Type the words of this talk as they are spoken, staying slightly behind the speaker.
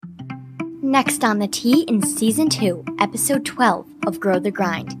Next on the tee in Season 2, Episode 12 of Grow the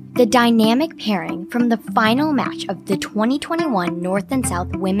Grind, the dynamic pairing from the final match of the 2021 North and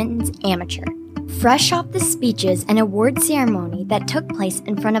South Women's Amateur. Fresh off the speeches and award ceremony that took place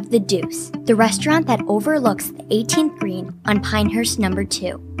in front of the Deuce, the restaurant that overlooks the 18th green on Pinehurst number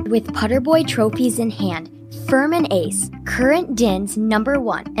 2. With Putter Boy trophies in hand, Furman ace, current DIN's number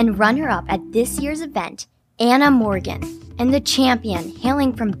 1 and runner-up at this year's event, Anna Morgan, and the champion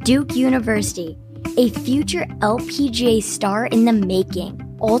hailing from Duke University, a future LPGA star in the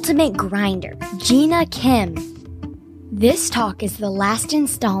making, ultimate grinder, Gina Kim. This talk is the last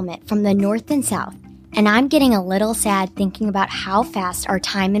installment from the North and South, and I'm getting a little sad thinking about how fast our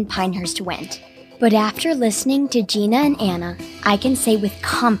time in Pinehurst went. But after listening to Gina and Anna, I can say with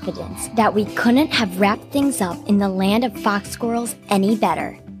confidence that we couldn't have wrapped things up in the land of fox squirrels any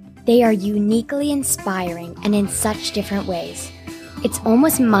better. They are uniquely inspiring and in such different ways. It's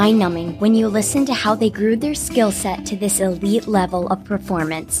almost mind-numbing when you listen to how they grew their skill set to this elite level of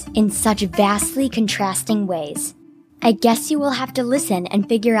performance in such vastly contrasting ways. I guess you will have to listen and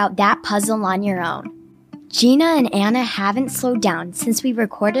figure out that puzzle on your own. Gina and Anna haven't slowed down since we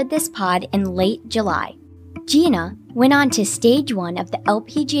recorded this pod in late July. Gina went on to Stage 1 of the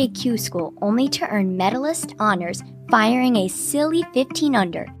LPGA Q School only to earn medalist honors firing a silly 15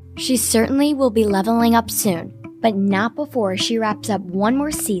 under. She certainly will be leveling up soon, but not before she wraps up one more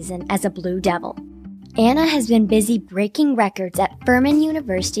season as a Blue Devil. Anna has been busy breaking records at Furman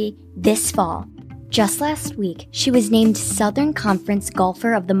University this fall. Just last week, she was named Southern Conference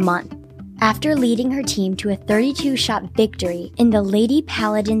Golfer of the Month after leading her team to a 32-shot victory in the Lady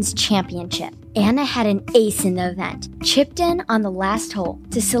Paladins Championship. Anna had an ace in the event, chipped in on the last hole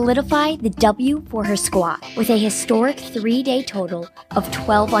to solidify the W for her squad with a historic 3-day total of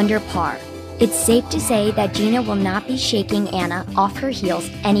 12 under par. It's safe to say that Gina will not be shaking Anna off her heels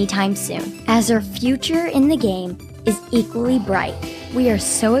anytime soon, as her future in the game is equally bright. We are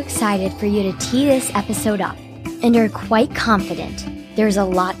so excited for you to tee this episode up, and are quite confident there's a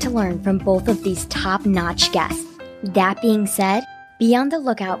lot to learn from both of these top-notch guests. That being said, be on the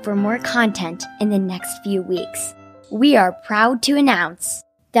lookout for more content in the next few weeks. We are proud to announce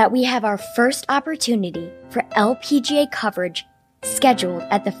that we have our first opportunity for LPGA coverage scheduled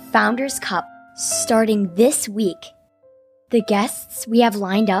at the Founders Cup starting this week. The guests we have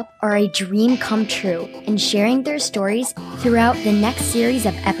lined up are a dream come true, and sharing their stories throughout the next series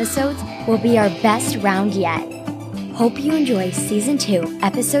of episodes will be our best round yet. Hope you enjoy Season 2,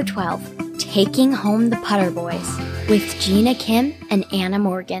 Episode 12, Taking Home the Putter Boys, with Gina Kim and Anna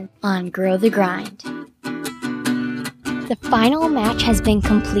Morgan on Grow the Grind. The final match has been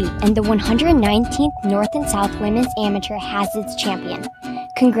complete, and the 119th North and South Women's Amateur has its champion.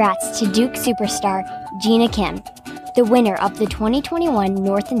 Congrats to Duke superstar Gina Kim, the winner of the 2021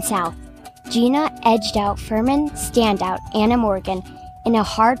 North and South. Gina edged out Furman standout Anna Morgan in a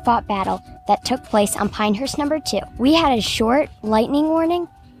hard-fought battle that took place on Pinehurst number 2. We had a short lightning warning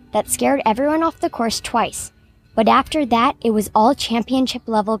that scared everyone off the course twice, but after that, it was all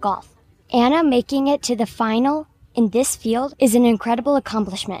championship-level golf. Anna making it to the final in this field is an incredible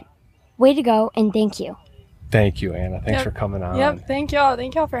accomplishment. Way to go, and thank you. Thank you, Anna. Thanks for coming on. Yep, thank y'all.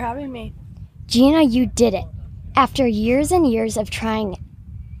 Thank y'all for having me. Gina, you did it. After years and years of trying,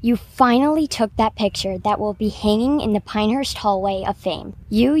 you finally took that picture that will be hanging in the Pinehurst Hallway of Fame.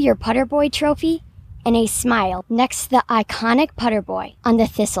 You, your Putter Boy trophy, and a smile next to the iconic Putter Boy on the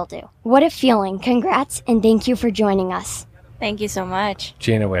Thistledew. What a feeling. Congrats, and thank you for joining us. Thank you so much.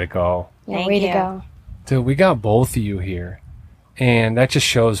 Gina, way to go. Yeah, way to go. Dude, we got both of you here, and that just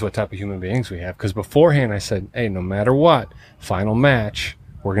shows what type of human beings we have, because beforehand I said, hey, no matter what, final match,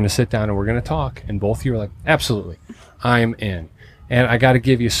 we're going to sit down and we're going to talk, and both of you were like, absolutely, I'm in. And I got to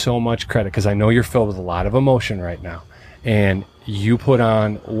give you so much credit, because I know you're filled with a lot of emotion right now, and you put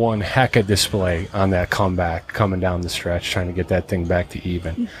on one heck of display on that comeback coming down the stretch, trying to get that thing back to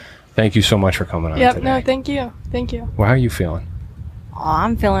even. Thank you so much for coming on today. No, thank you. Thank you. How are you feeling? Oh,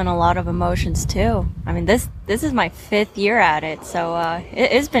 I'm feeling a lot of emotions too. I mean, this is my 5th year at it, so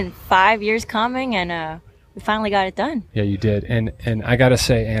it's been 5 years coming, and we finally got it done. Yeah, you did. And I got to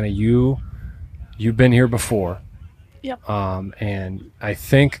say, Anna, you've been here before. Yep. And I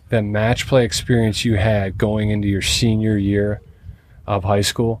think the match play experience you had going into your senior year of high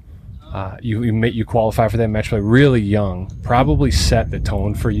school, you qualify for that match play really young, probably set the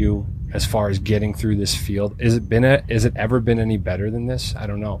tone for you as far as getting through this field. Is it ever been any better than this? I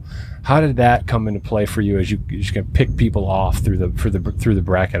don't know. How did that come into play for you as you can pick people off through the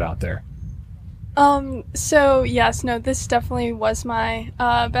bracket out there? So yes, no, this definitely was my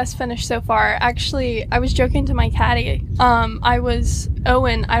best finish so far. Actually, I was joking to my caddy. I was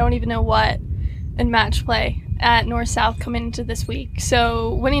Owen, I don't even know what, in match play at North-South coming into this week.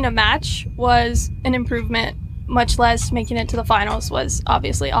 So winning a match was an improvement, much less making it to the finals was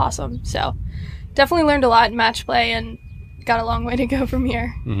obviously awesome. So definitely learned a lot in match play and got a long way to go from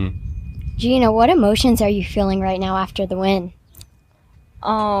here. Gina, what emotions are you feeling right now after the win?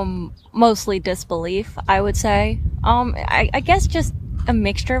 Mostly disbelief, I would say. I guess just a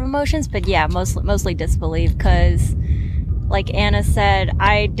mixture of emotions, but yeah, mostly disbelief, because like Anna said,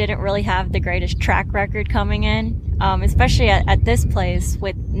 I didn't really have the greatest track record coming in, especially at this place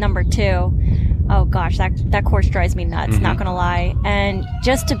with number 2. Oh gosh, that course drives me nuts, not gonna lie. And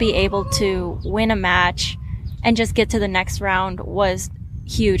just to be able to win a match and just get to the next round was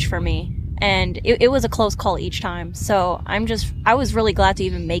huge for me. And it was a close call each time. So I was really glad to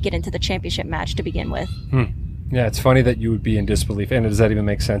even make it into the championship match to begin with. Yeah, it's funny that you would be in disbelief. And does that even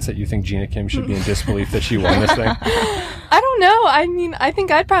make sense that you think Gina Kim should be in disbelief that she won this thing? I don't know. I mean, I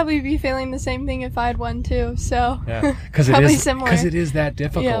think I'd probably be feeling the same thing if I'd won too. So yeah, because it is that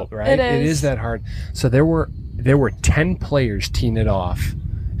difficult, Yeah, right? it It is that hard. So there were 10 players teeing it off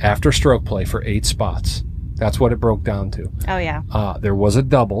after stroke play for 8 spots. That's what it broke down to. Oh yeah. There was a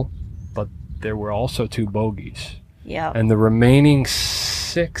double, but there were also 2 bogeys. Yeah. And the remaining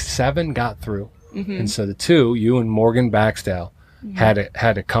 7 got through. And so the 2, you and Morgan Baxdale, had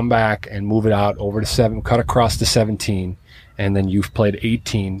to come back and move it out over to 7, cut across to 17, and then you've played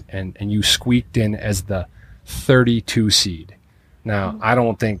 18, and you squeaked in as the 32 seed. Now, I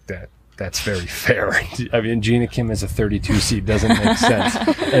don't think that's very fair. I mean, Gina Kim as a 32 seed doesn't make sense.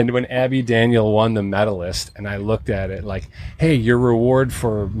 And when Abby Daniel won the medalist, and I looked at it like, hey, your reward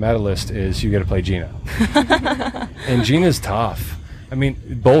for medalist is you get to play Gina. And Gina's tough. I mean,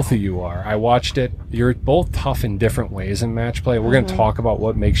 both of you are. I watched it. You're both tough in different ways in match play. We're going to talk about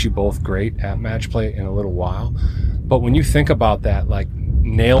what makes you both great at match play in a little while. But when you think about that, like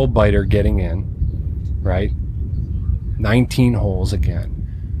nail biter getting in, right? 19 holes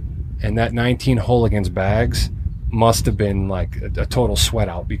again. And that 19 hole against Bags must have been like a total sweat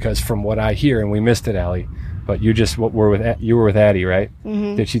out, because from what I hear, and we missed it, Allie, but you were with Addie, right?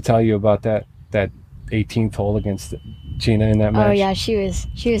 Did she tell you about that 18th hole against Gina in that match? Oh yeah, she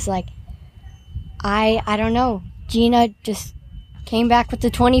was like, I don't know. Gina just came back with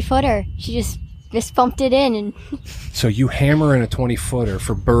the 20-footer. She just fist bumped it in, and so you hammer in a 20-footer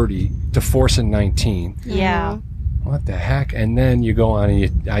for birdie to force a 19. Yeah. What the heck? And then you go on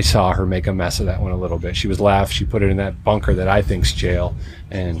and I saw her make a mess of that one a little bit. She was laughed. She put it in that bunker that I think's jail,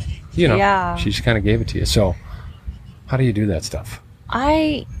 and she just kind of gave it to you. So how do you do that stuff?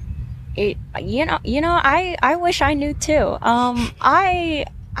 I wish I knew too. I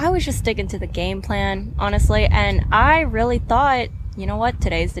was just sticking to the game plan, honestly, and I really thought, you know what,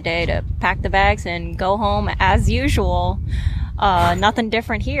 today's the day to pack the bags and go home as usual. Nothing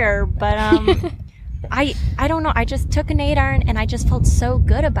different here, but I don't know. I just took an 8-iron and I just felt so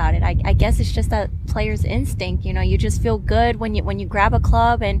good about it. I guess it's just that player's instinct. You know, you just feel good when you grab a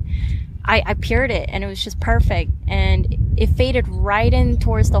club, and I peered it and it was just perfect. And it faded right in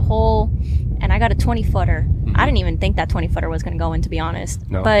towards the hole, and I got a 20-footer. I didn't even think that 20-footer was going to go in, to be honest.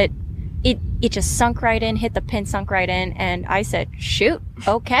 No. But it just sunk right in, hit the pin, sunk right in, and I said, shoot,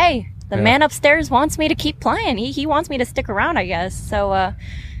 okay. The man upstairs wants me to keep playing. He wants me to stick around, I guess. So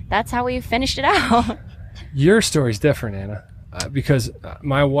that's how we finished it out. Your story's different, Anna, because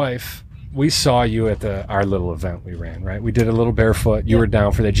my wife, we saw you at our little event we ran, right? We did a little barefoot. You were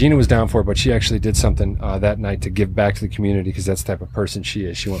down for that. Gina was down for it, but she actually did something that night to give back to the community, because that's the type of person she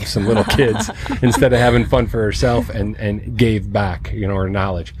is. She went with some little kids instead of having fun for herself, and gave back, her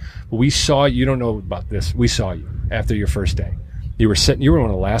knowledge. But we saw you. Don't know about this. We saw you after your first day. You were one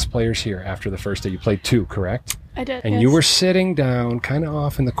of the last players here after the first day. You played 2, correct? I did. And yes. you were sitting down, kind of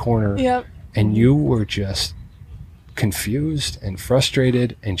off in the corner. Yep. And you were just confused and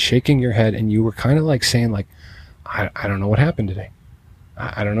frustrated and shaking your head, and you were kind of like saying, like, I don't know what happened today.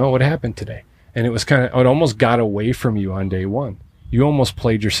 I don't know what happened today. And it almost got away from you on day 1. You almost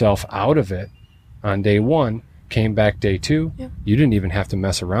played yourself out of it on day 1, came back day 2. Yep. You didn't even have to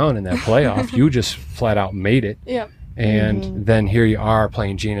mess around in that playoff. You just flat out made it. Yep. And then here you are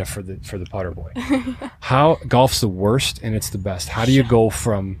playing Gina for the putter boy. How golf's the worst and it's the best. How do you go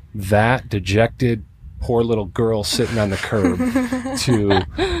from that dejected, poor little girl sitting on the curb to,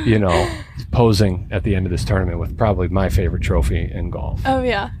 posing at the end of this tournament with probably my favorite trophy in golf? Oh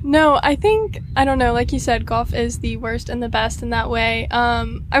yeah. No, I don't know, like you said, golf is the worst and the best in that way.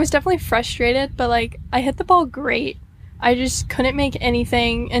 I was definitely frustrated, but I hit the ball great. I just couldn't make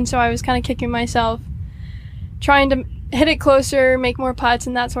anything, and so I was kind of kicking myself, trying to hit it closer, make more putts,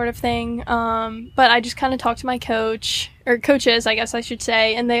 and that sort of thing. But I just kind of talked to my coaches, I guess I should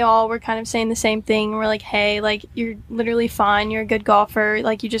say, and they all were kind of saying the same thing. We're like, hey, like, you're literally fine. You're a good golfer.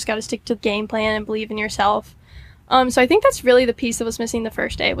 Like, you just got to stick to the game plan and believe in yourself. So I think that's really the piece that was missing the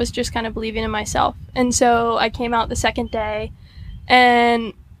first day, was just kind of believing in myself. And so I came out the second day,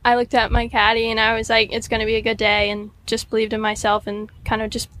 and I looked at my caddy, and I was like, it's going to be a good day, and just believed in myself and kind of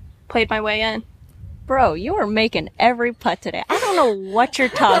just played my way in. Bro, you were making every putt today. I don't know what you're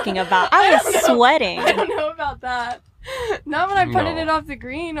talking about. I was sweating. I don't know about that. Not when I putted it off the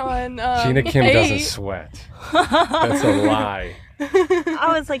green on Gina Kim 8. doesn't sweat. That's a lie.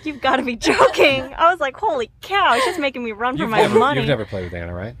 I was like, you've got to be joking. I was like, holy cow, it's just making me run for my money. You've never played with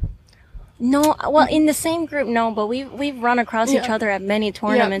Anna, right? No, well, in the same group, no, but we've run across each other at many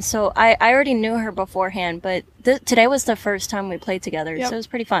tournaments, so I already knew her beforehand, but today was the first time we played together, so it was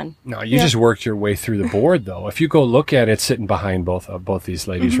pretty fun. No, you just worked your way through the board, though. If you go look at it, sitting behind both these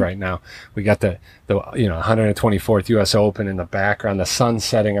ladies right now, we got the 124th U.S. Open in the background, the sun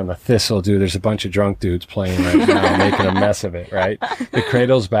setting on the Thistle, dude. There's a bunch of drunk dudes playing right now, making a mess of it, right? The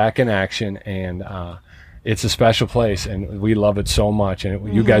Cradle's back in action, and it's a special place, and we love it so much,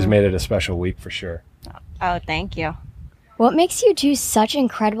 and you guys made it a special week for sure. Oh, thank you. What makes you two such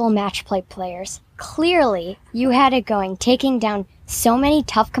incredible match play players? Clearly, you had it going, taking down so many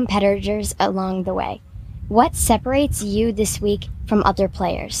tough competitors along the way. What separates you this week from other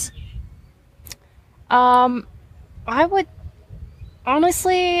players? I would,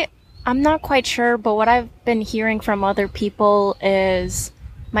 honestly, I'm not quite sure, but what I've been hearing from other people is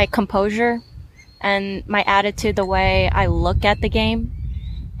my composure and my attitude, the way I look at the game.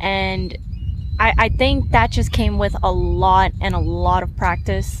 And I think that just came with a lot of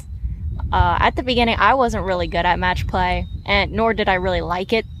practice. At the beginning, I wasn't really good at match play, and nor did I really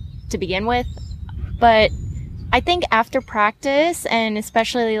like it to begin with. But I think after practice, and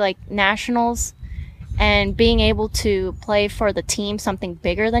especially like nationals, and being able to play for the team, something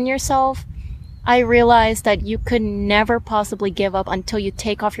bigger than yourself, I realized that you could never possibly give up until you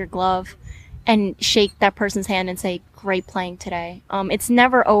take off your glove and shake that person's hand and say, great playing today. It's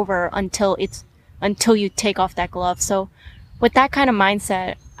never over until you take off that glove. So with that kind of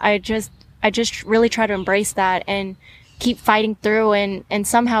mindset, I just really try to embrace that and keep fighting through, and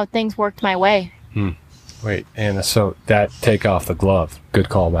somehow things worked my way. Wait, Anna, so that take off the glove, good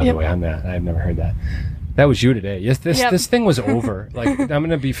call, by the way, on that. I've never heard that. That was you today. Yes, this thing was over. Like, I'm going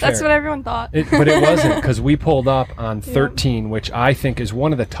to be fair. That's what everyone thought. But it wasn't, because we pulled up on 13, which I think is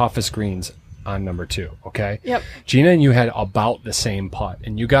one of the toughest greens on number 2, okay? Yep. Gina and you had about the same putt,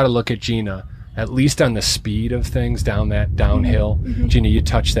 and you got to look at Gina, at least on the speed of things down that downhill. Gina, you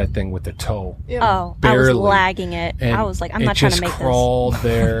touched that thing with the toe. Yep. Oh, Barely. I was lagging it. And I was like, I'm not trying to make this. It just crawled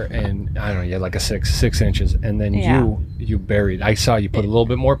there, and I don't know, you had like a 6 inches, and then you buried. I saw you put a little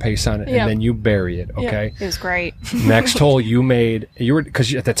bit more pace on it, and then you bury it, okay? It was great. Next hole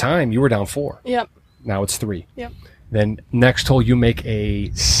because at the time you were down 4. Yep. Now it's 3. Yep. Then next hole you make a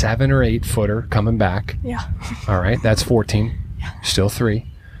 7 or 8 footer coming back. Yeah. All right, that's 14. Still 3.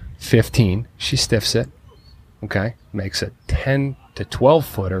 15, she stiffs it. Okay, makes a 10 to 12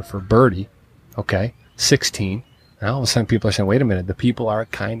 footer for birdie. Okay, 16. Now all of a sudden people are saying, wait a minute, the people are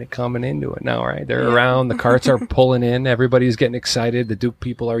kind of coming into it now, right? They're around, the carts are pulling in, everybody's getting excited, the Duke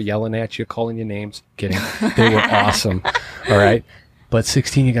people are yelling at you, calling you names. Kidding. They were awesome. All right, but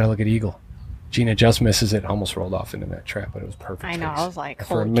 16, you got to look at eagle. Gina just misses it, almost rolled off into that trap, but it was perfect. I know, I was like,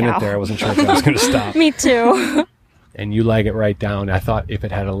 for a holy minute cow. there, I wasn't sure if I was going to stop. Me too. And you leg it right down. I thought if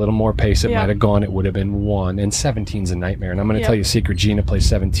it had a little more pace, it Yeah. might have gone. It would have been 1. And 17's a nightmare. And I'm going to tell you a secret. Gina plays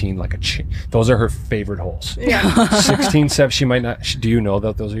 17 like a those are her favorite holes. Yeah. 16, 17, she might not. Do you know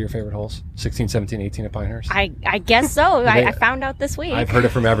that those are your favorite holes? 16, 17, 18 at Pinehurst? I guess so. I found out this week. I've heard it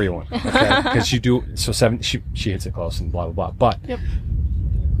from everyone. Okay? Because you do. So 7, she hits it close and blah, blah, blah. But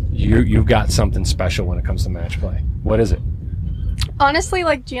you've got something special when it comes to match play. What is it? Honestly,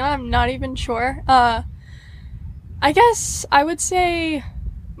 like Gina, I'm not even sure. I guess I would say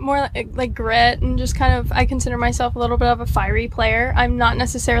more like grit, and just kind of, I consider myself a little bit of a fiery player. I'm not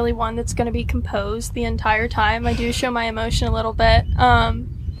necessarily one that's going to be composed the entire time. I do show my emotion a little bit.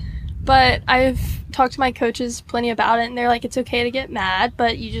 But I've talked to my coaches plenty about it, and they're like, it's okay to get mad,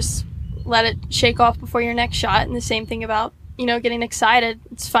 but you just let it shake off before your next shot. And the same thing about, getting excited.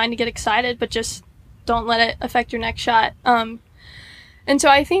 It's fine to get excited, but just don't let it affect your next shot. And so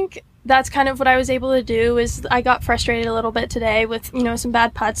I think that's kind of what I was able to do. Is I got frustrated a little bit today with, some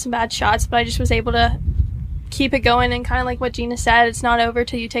bad putts, some bad shots, but I just was able to keep it going, and kind of like what Gina said, it's not over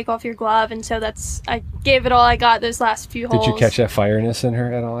till you take off your glove, and so I gave it all I got those last few holes. Did you catch that fireness in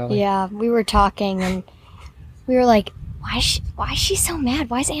her at all, Ellie? Yeah, we were talking and we were like, why is she so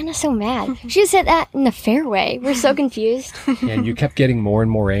mad? Why is Anna so mad? She just hit that in the fairway. We're so confused. Yeah, and you kept getting more and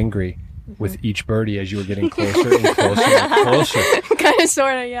more angry with each birdie as you were getting closer and closer and closer. Kind of,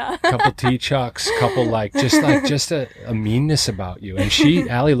 sort of, yeah. Couple tee chucks, couple just a meanness about you. And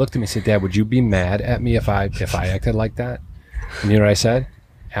Allie looked at me and said, Dad, would you be mad at me if I acted like that? And you know what I said?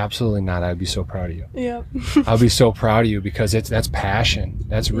 Absolutely not. I'd be so proud of you. Yep. I'll be so proud of you because that's passion.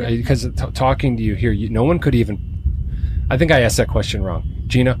 That's because talking to you here, no one could even. I think I asked that question wrong.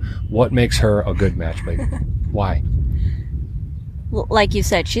 Gina, what makes her a good matchmaker? Why? Like you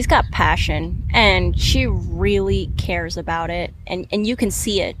said, she's got passion and she really cares about it, and you can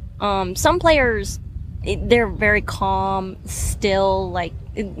see it. Some players, they're very calm, still, like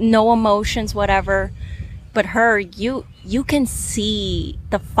no emotions, whatever. But her, you can see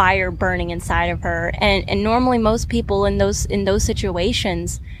the fire burning inside of her, and normally most people in those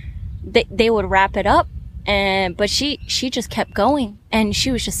situations, they would wrap it up, but she just kept going, and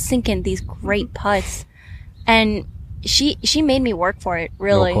she was just sinking these great putts, and she made me work for it,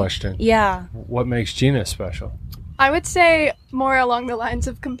 really. No question. Yeah. What makes Gina special? I would say more along the lines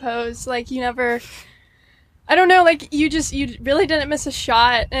of composed. Like, you never, I don't know, like you really didn't miss a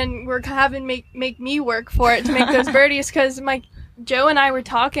shot, and we're having make me work for it to make those birdies, because Joe and I were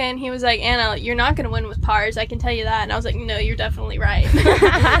talking. He was like, Anna, you're not going to win with pars, I can tell you that. And I was like, no, you're definitely right.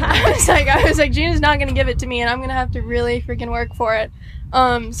 I was like, Gina's not going to give it to me, and I'm going to have to really freaking work for it.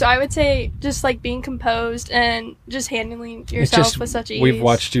 So I would say just like being composed and just handling yourself with such ease. We've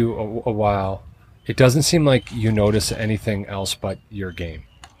watched you a while. It doesn't seem like you notice anything else but your game.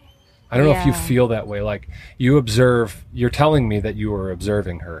 I don't know if you feel that way. Like, you observe, you're telling me that you are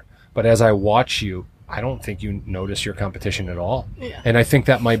observing her, but as I watch you, I don't think you notice your competition at all. Yeah. And I think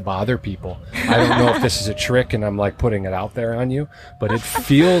that might bother people. I don't know if this is a trick and I'm like putting it out there on you, but it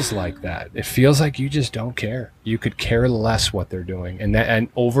feels like that. It feels like you just don't care. You could care less what they're doing. And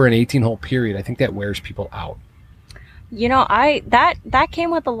over an 18-hole period, I think that wears people out. You know, that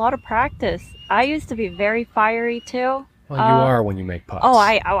came with a lot of practice. I used to be very fiery too. Well, you are when you make putts.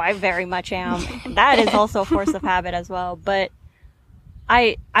 I very much am. That is also a force of habit as well. But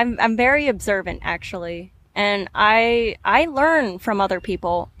I'm very observant, actually, and I learn from other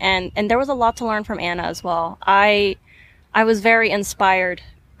people, and there was a lot to learn from Anna as well. I was very inspired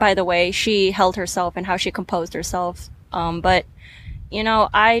by the way she held herself and how she composed herself. But you know,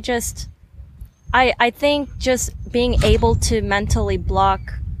 I think just being able to mentally block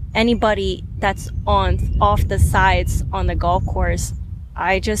anybody that's off the sides on the golf course,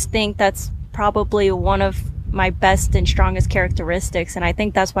 I just think that's probably one of my best and strongest characteristics, and I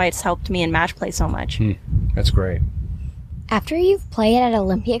think that's why it's helped me in match play so much. That's great. After you've played at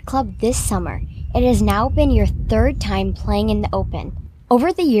Olympia Club this summer, it has now been your third time playing in the Open.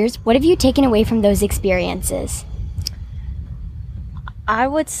 Over the years, what have you taken away from those experiences? I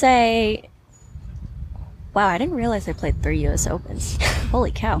would say, wow, I didn't realize I played 3 U.S. Opens.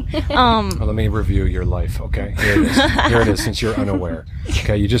 Holy cow. Well, let me review your life, okay? Here it is. Here it is, since you're unaware.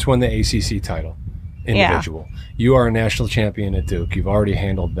 Okay, you just won the ACC title. Individual. Yeah. You are a national champion at Duke. You've already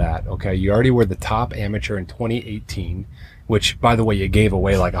handled that, okay? You already were the top amateur in 2018, which, by the way, you gave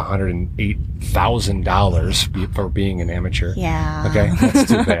away like $108,000 for being an amateur. Yeah. Okay,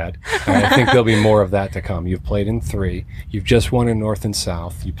 that's too bad. I think there'll be more of that to come. You've played in 3. You've just won in North and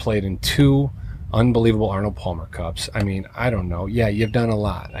South. You played in 2 unbelievable Arnold Palmer Cups. I mean, I don't know. Yeah, you've done a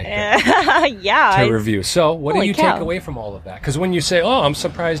lot, I think, to review. So what do you take away from all of that? Because when you say, oh, I'm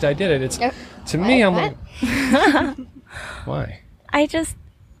surprised I did it, it's to me, I'm like, why? I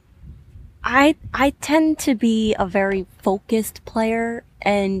tend to be a very focused player,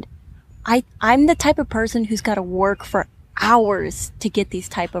 and I'm the type of person who's got to work for hours to get these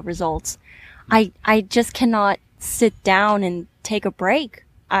type of results. I just cannot sit down and take a break.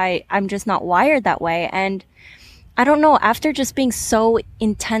 I'm just not wired that way. And I don't know, after just being so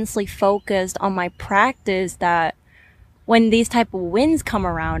intensely focused on my practice, that when these type of wins come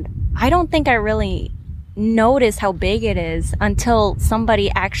around, I don't think I really notice how big it is until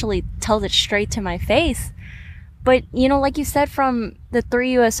somebody actually tells it straight to my face. But, you know, like you said, from the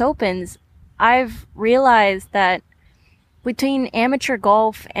 3 U.S. Opens, I've realized that between amateur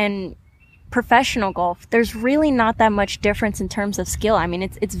golf and professional golf, there's really not that much difference in terms of skill. I mean,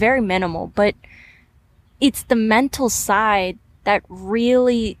 it's very minimal, but it's the mental side that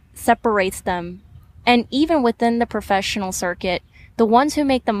really separates them. And even within the professional circuit, the ones who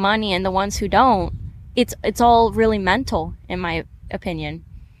make the money and the ones who don't, it's all really mental, in my opinion.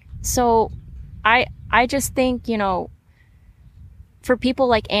 So I I just think, you know, for people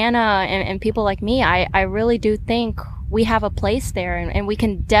like Anna and people like me, I really do think we have a place there, and we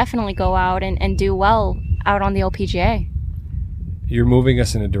can definitely go out and do well out on the LPGA. You're moving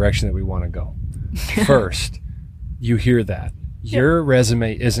us in a direction that we want to go. First, you hear that. Your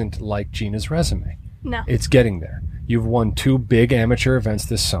resume isn't like Gina's resume. No. It's getting there. You've won 2 big amateur events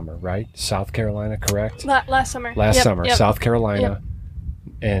this summer, right? South Carolina, correct? Last summer. Last summer, South Carolina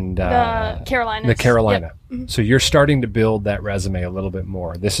and the Carolinas. The Carolina. Yep. Mm-hmm. So you're starting to build that resume a little bit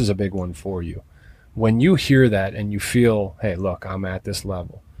more. This is a big one for you. When you hear that and you feel, hey, look, I'm at this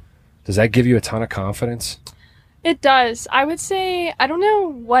level, does that give you a ton of confidence? It does. I would say, I don't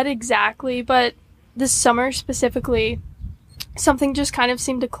know what exactly, but this summer specifically, something just kind of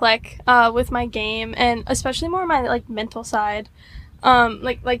seemed to click with my game, and especially more my like mental side.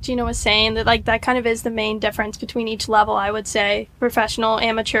 Like Gina was saying, that like that kind of is the main difference between each level, I would say, professional,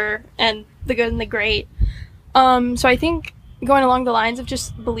 amateur, and the good and the great. So I think going along the lines of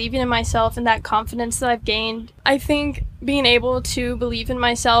just believing in myself and that confidence that I've gained, I think being able to believe in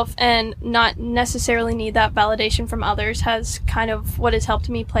myself and not necessarily need that validation from others has kind of what has helped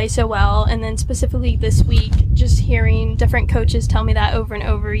me play so well. And then specifically this week, just hearing different coaches tell me that over and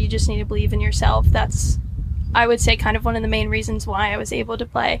over, you just need to believe in yourself. That's, I would say, kind of one of the main reasons why I was able to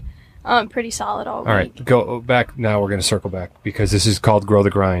play pretty solid all week. All right, go back now. We're going to circle back because this is called Grow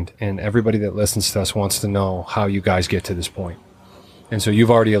the Grind, and everybody that listens to us wants to know how you guys get to this point. And so you've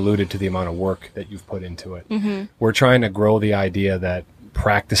already alluded to the amount of work that you've put into it. Mm-hmm. We're trying to grow the idea that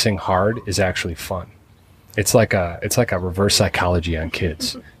practicing hard is actually fun. It's like a reverse psychology on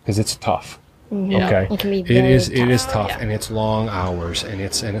kids because it's tough. Yeah. Okay, It can be it very is tough. tough, Yeah. and it's long hours, and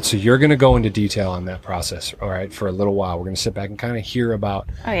it's so you're going to go into detail on that process. All right, for a little while, we're going to sit back and kind of hear about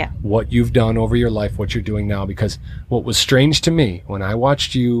what you've done over your life, what you're doing now. Because what was strange to me when I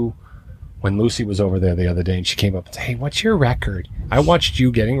watched you, when Lucy was over there the other day, and she came up and said, "Hey, what's your record?" I watched you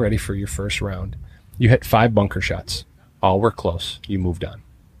getting ready for your first round. You hit 5 bunker shots. All were close. You moved on.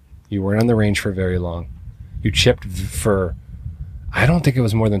 You weren't on the range for very long. You chipped for, I don't think it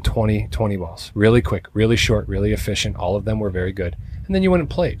was more than 20 balls. Really quick, really short, really efficient. All of them were very good. And then you went and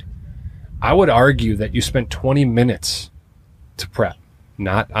played. I would argue that you spent 20 minutes to prep,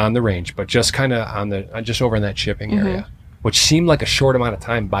 not on the range, but just kind of on the, just over in that chipping area, which seemed like a short amount of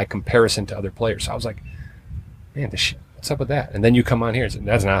time by comparison to other players. So I was like, man, what's up with that? And then you come on here and say,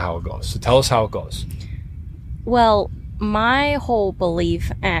 that's not how it goes. So tell us how it goes. Well, my whole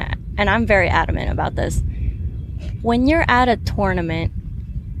belief, and I'm very adamant about this, when you're at a tournament,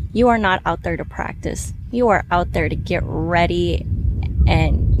 you are not out there to practice. You are out there to get ready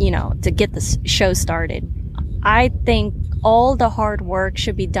and, you know, to get the show started. I think all the hard work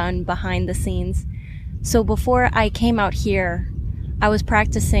should be done behind the scenes. So before I came out here, I was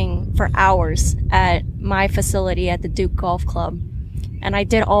practicing for hours at my facility at the Duke Golf Club. And I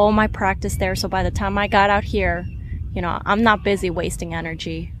did all my practice there. So by the time I got out here, you know, I'm not busy wasting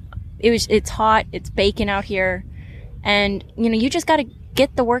energy. It's hot. It's baking out here. And, you know, you just got to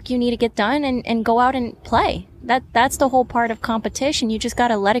get the work you need to get done and go out and play. That's the whole part of competition. You just got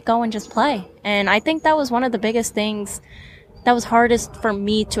to let it go and just play. And I think that was one of the biggest things that was hardest for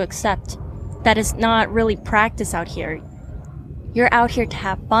me to accept. That is not really practice out here. You're out here to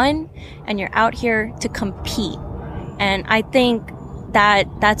have fun and you're out here to compete. And I think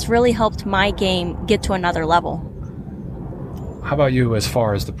that's really helped my game get to another level. How about you as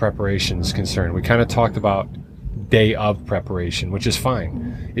far as the preparation is concerned? We kind of talked about day of preparation, which is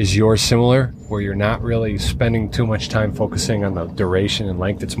fine. Is yours similar, where you're not really spending too much time focusing on the duration and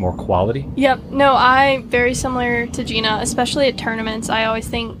length? It's more quality? Yep. No, I very similar to Gina, especially at tournaments. I always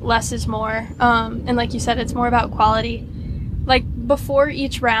think less is more. And like you said, it's more about quality. Like before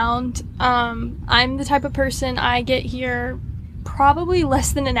each round, I'm the type of person, I get here probably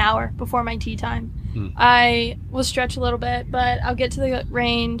less than an hour before my tee time. I will stretch a little bit, but I'll get to the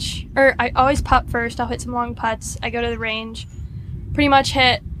range, or I always putt first. I'll hit some long putts. I go to the range, pretty much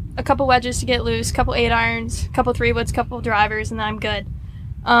hit a couple wedges to get loose, couple 8-irons, couple 3-woods, couple drivers, and then I'm good.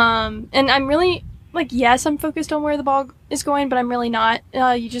 And I'm really, like, yes, I'm focused on where the ball is going, but I'm really not.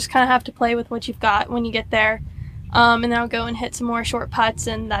 You just kind of have to play with what you've got when you get there. And then I'll go and hit some more short putts,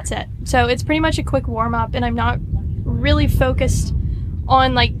 and that's it. So it's pretty much a quick warm-up, and I'm not really focused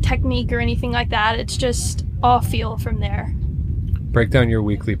on like technique or anything like that. It's just all feel from there. Break down your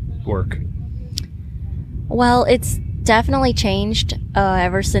weekly work. Well, it's definitely changed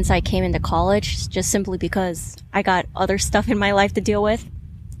ever since I came into college, just simply because I got other stuff in my life to deal with.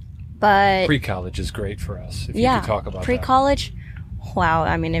 But Pre-college is great for us, if you yeah, could talk about pre-college, Wow,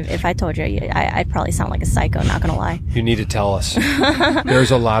 I mean, if I told you, I'd probably sound like a psycho, not gonna lie. You need to tell us.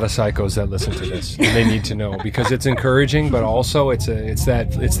 There's a lot of psychos that listen to this, and they need to know because it's encouraging, but also it's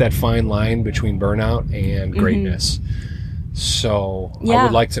that fine line between burnout and greatness. So I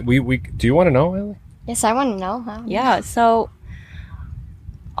would like to. We do you want to know, Ellie? Yes, I want to know. How. Yeah, so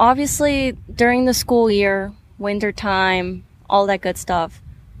obviously during the school year, winter time, all that good stuff,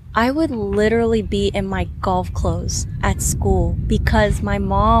 I would literally be in my golf clothes at school because my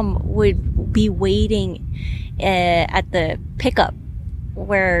mom would be waiting at the pickup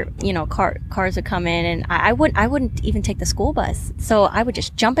where, you know, cars would come in, and I wouldn't even take the school bus. So I would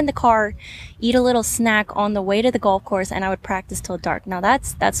just jump in the car, eat a little snack on the way to the golf course, and I would practice till dark. Now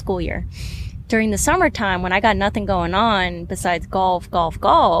that's school year. During the summertime, when I got nothing going on besides golf,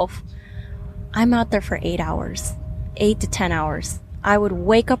 I'm out there for 8 hours, 8 to 10 hours. I would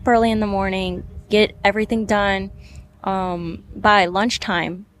wake up early in the morning, get everything done by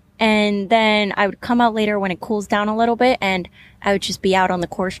lunchtime, and then I would come out later when it cools down a little bit, and I would just be out on the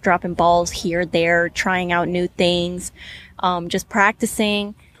course dropping balls here, there, trying out new things, just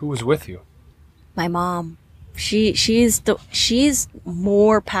practicing. Who was with you? My mom. She's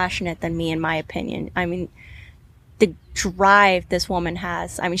more passionate than me, in my opinion. I mean, the drive this woman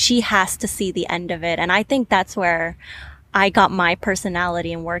has, I mean, she has to see the end of it, and I think that's where I got my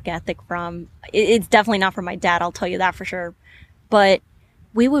personality and work ethic from. It's definitely not from my dad, I'll tell you that for sure. But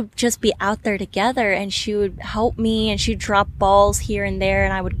we would just be out there together, and she would help me, and she'd drop balls here and there,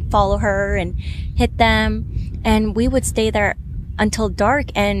 and I would follow her and hit them. And we would stay there until dark.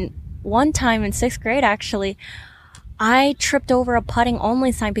 And one time in 6th grade, actually, I tripped over a putting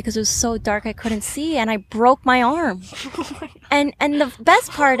only sign because it was so dark I couldn't see, and I broke my arm. And the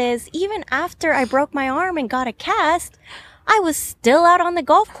best part is, even after I broke my arm and got a cast, I was still out on the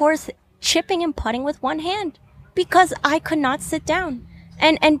golf course chipping and putting with one hand because I could not sit down.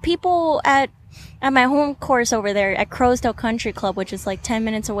 And people at my home course over there at Crowsdale Country Club, which is like 10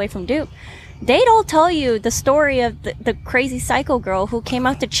 minutes away from Duke, they'd all tell you the story of the crazy psycho girl who came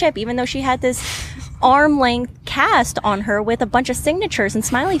out to chip, even though she had this arm-length cast on her with a bunch of signatures and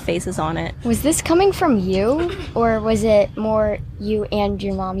smiley faces on it. Was this coming from you, or was it more you and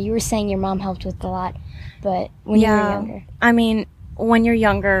your mom? You were saying your mom helped with a lot, but when you were younger. I mean, when you're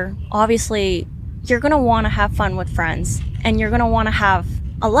younger, obviously, you're going to want to have fun with friends, and you're going to want to have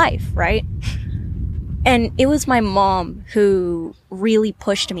a life, right? And it was my mom who really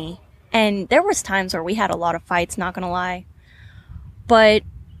pushed me. And there was times where we had a lot of fights, not going to lie. But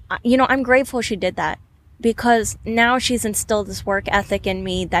you know, I'm grateful she did that because now she's instilled this work ethic in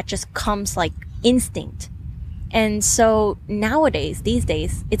me that just comes like instinct. And so nowadays, these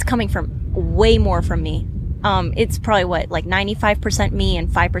days, it's coming from way more from me. It's probably like 95% me and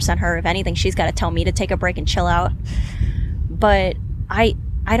 5% her. If anything, she's got to tell me to take a break and chill out. But I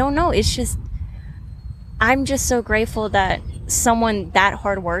don't know. It's just, I'm just so grateful that someone that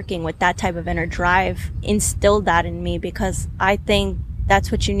hardworking with that type of inner drive instilled that in me, because I think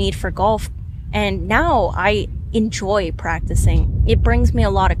that's what you need for golf. And now I enjoy practicing. It brings me a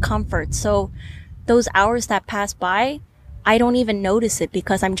lot of comfort. So those hours that pass by, I don't even notice it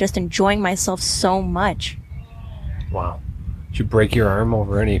because I'm just enjoying myself so much. Wow. Did you break your arm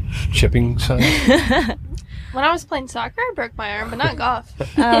over any chipping signs? When I was playing soccer, I broke my arm, but not golf.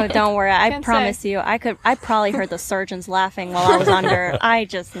 Oh, don't worry. I Can't promise say. you, I probably heard the surgeons laughing while I was under. I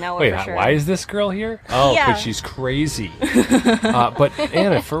just know it Wait, for sure. why is this girl here? Oh, Yeah. because she's crazy. But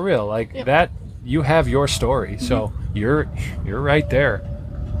Anna, for real, like that, you have your story, so you're right there.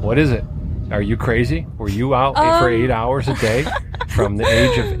 What is it? Are you crazy? Were you out for 8 hours a day from the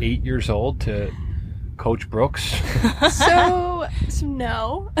age of 8 years old to Coach Brooks? So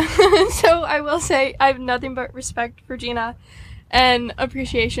no. So I will say I have nothing but respect for Gina and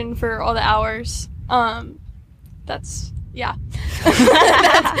appreciation for all the hours. That's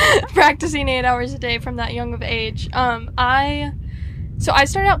practicing 8 hours a day from that young of age. I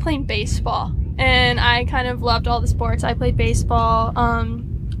started out playing baseball, and I kind of loved all the sports. I played baseball,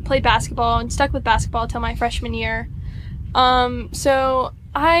 played basketball, and stuck with basketball till my freshman year. So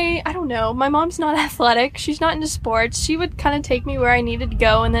I don't know. My mom's not athletic. She's not into sports. She would kind of take me where I needed to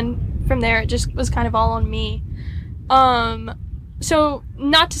go, and then from there it just was kind of all on me. So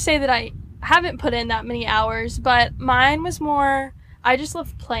not to say that I haven't put in that many hours, but mine was more, I just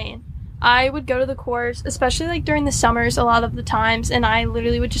loved playing. I would go to the course, especially like during the summers a lot of the times, and I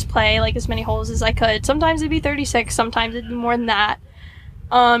literally would just play like as many holes as I could. Sometimes it'd be 36, sometimes it'd be more than that.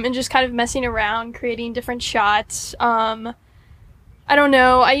 And just kind of messing around, creating different shots. I don't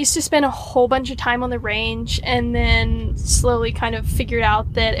know. I used to spend a whole bunch of time on the range and then slowly kind of figured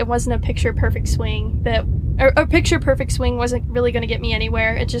out that it wasn't a picture perfect swing, that a picture perfect swing wasn't really going to get me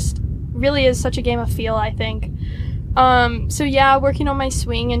anywhere. It just really is such a game of feel, I think. So yeah, working on my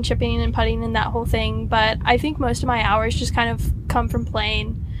swing and chipping and putting and that whole thing, but I think most of my hours just kind of come from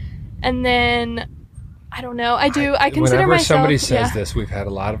playing. And then I don't know. I consider whenever myself, somebody says yeah. this, we've had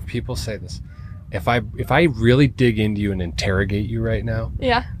a lot of people say this. If I really dig into you and interrogate you right now,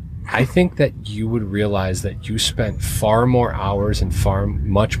 Yeah. I think that you would realize that you spent far more hours and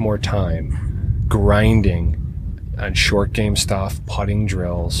much more time grinding on short game stuff, putting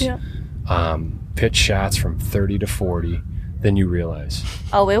drills, Yeah. pitch shots from 30 to 40 than you realize.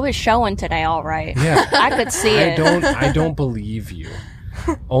 Oh, it was showing today, all right. Yeah. I could see it. I don't believe you.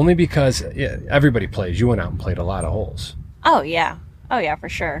 Only because everybody plays. You went out and played a lot of holes. Oh, yeah, for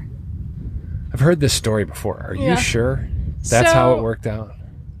sure. I've heard this story before. Are Yeah. you sure that's how it worked out?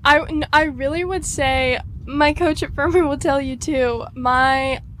 I really would say my coach at Furman will tell you too.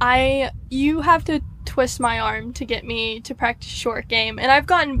 You have to twist my arm to get me to practice short game, and I've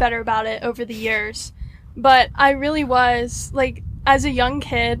gotten better about it over the years. But I really was like, as a young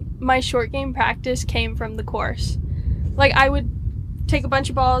kid, my short game practice came from the course. Like, I would take a bunch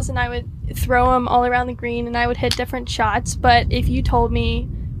of balls and I would throw them all around the green and I would hit different shots. But if you told me,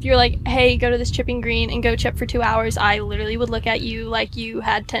 if you're like, hey, go to this chipping green and go chip for 2 hours, I literally would look at you like you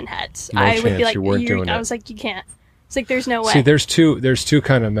had 10 heads. No I would chance be like, you weren't doing I it. was like, you can't. It's like, there's no way. See, there's two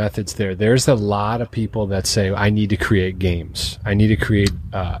kind of methods there. There's a lot of people that say, I need to create games. I need to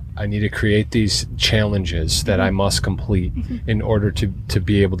create these challenges that I must complete in order to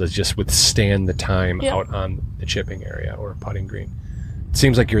be able to just withstand the time Yeah. out on the chipping area or putting green. It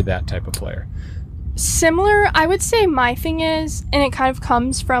seems like you're that type of player. Similar, I would say my thing is, and it kind of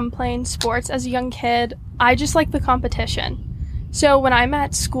comes from playing sports as a young kid, I just like the competition. So when I'm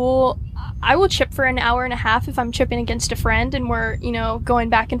at school, I will chip for an hour and a half if I'm chipping against a friend and we're, going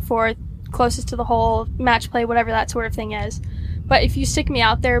back and forth, closest to the hole, match play, whatever that sort of thing is. But if you stick me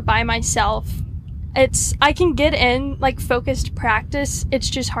out there by myself, I can get in like focused practice. It's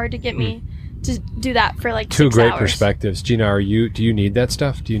just hard to get me to do that for like 6 Two great hours. perspectives. Gina, do you need that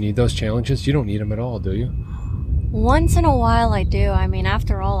stuff? Do you need those challenges? You don't need them at all, do you? Once in a while I do. I mean,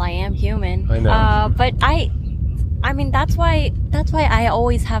 after all, I am human. I know. But I mean, that's why I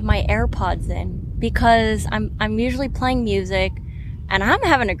always have my AirPods in, because I'm usually playing music and I'm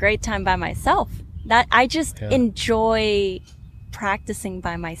having a great time by myself. That I just enjoy practicing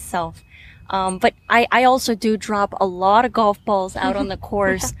by myself. But I also do drop a lot of golf balls out on the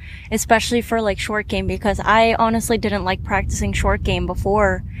course, especially for like short game, because I honestly didn't like practicing short game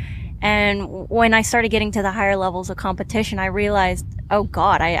before. And when I started getting to the higher levels of competition, I realized, oh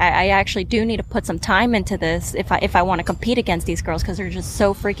God, I actually do need to put some time into this if I want to compete against these girls, because they're just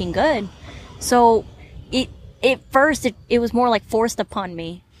so freaking good. So first it was more like forced upon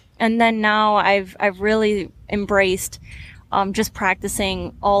me. And then now I've really embraced just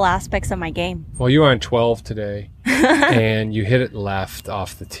practicing all aspects of my game. Well, you were on 12 today, and you hit it left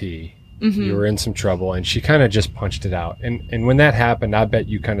off the tee. Mm-hmm. You were in some trouble, and she kind of just punched it out. And when that happened, I bet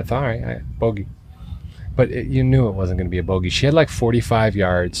you kind of thought, all right, bogey. But you knew it wasn't going to be a bogey. She had like 45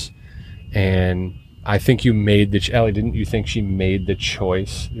 yards, and I think you made Ellie, didn't you think she made the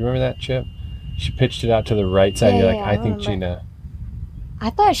choice? You remember that, Chip? She pitched it out to the right side. Yeah, You're like, yeah, I think remember. Gina. I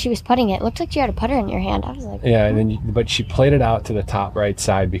thought she was putting it. It looked like you had a putter in your hand. I was like, Yeah, and then but she played it out to the top right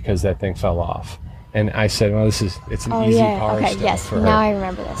side because that thing fell off. And I said, well, it's an oh easy yeah, par okay, still yes. for her. Now I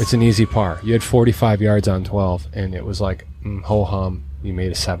remember this. It's an easy par. You had 45 yards on 12, and it was like, ho-hum, you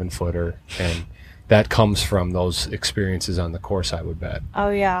made a 7-footer. And that comes from those experiences on the course, I would bet. Oh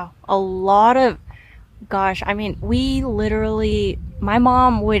yeah, a lot of, gosh, I mean, my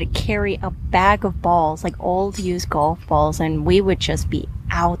mom would carry a bag of balls, like old used golf balls, and we would just be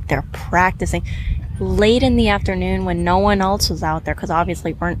out there practicing late in the afternoon when no one else was out there, because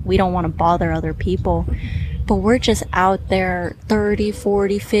obviously we don't want to bother other people, but we're just out there 30,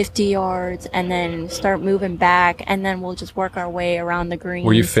 40, 50 yards and then start moving back, and then we'll just work our way around the greens.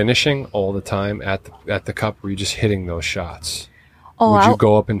 Were you finishing all the time at the cup? Were you just hitting those shots? Oh, would you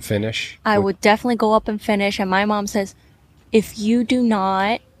go up and finish? I would definitely go up and finish, and my mom says, if you do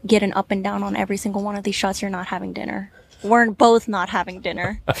not get an up and down on every single one of these shots, you're not having dinner. We're both not having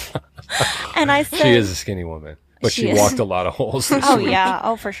dinner. And I said, She is a skinny woman, but she is. walked a lot of holes this oh week. yeah,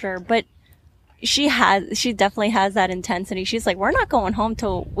 oh for sure. But she definitely has that intensity. She's like, we're not going home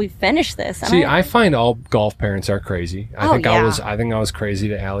till we finish this. And See, I find all golf parents are crazy. I think yeah. I was crazy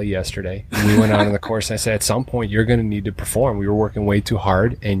to Allie yesterday. We went out on the course, and I said, at some point you're going to need to perform. We were working way too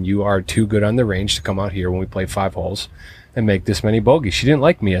hard, and you are too good on the range to come out here when we play 5 holes and make this many bogeys. She didn't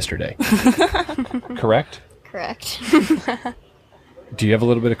like me yesterday. Correct? Correct. Do you have a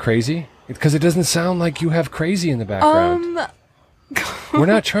little bit of crazy Because it doesn't sound like you have crazy in the background. We're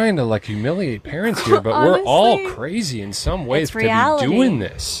not trying to like humiliate parents here, but Honestly, we're all crazy in some ways It's to reality. be doing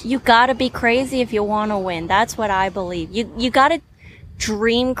this. You gotta be crazy if you want to win. That's what I believe. You gotta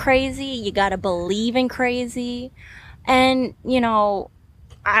dream crazy. You gotta believe in crazy. And you know,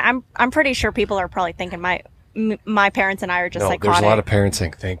 I'm pretty sure people are probably thinking my parents and I are just No, psychotic. there's a lot of parents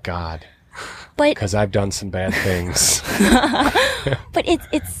saying, "Thank God," but because I've done some bad things. but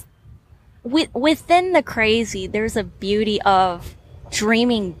it's within the crazy. There's a beauty of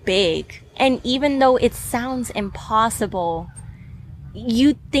dreaming big, and even though it sounds impossible,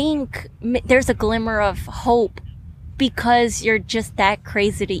 you think there's a glimmer of hope because you're just that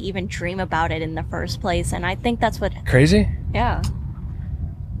crazy to even dream about it in the first place. And I think that's what Crazy? yeah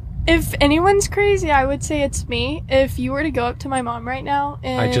If anyone's crazy, I would say it's me. If you were to go up to my mom right now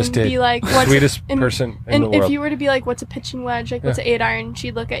and I just did. be like, "What's Sweetest person in and the world. if you were to be like, "What's a pitching wedge? Like, what's an 8-iron?"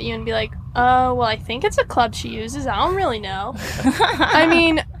 She'd look at you and be like, "Oh, well, I think it's a club she uses. I don't really know." I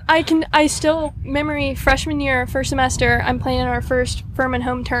mean, I still memory freshman year, first semester. I'm playing in our first Furman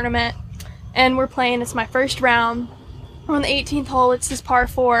home tournament, and we're playing. It's my first round. We're on the 18th hole. It's this par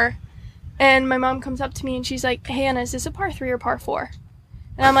 4, and my mom comes up to me and she's like, "Hey, Anna, is this a par 3 or par 4?"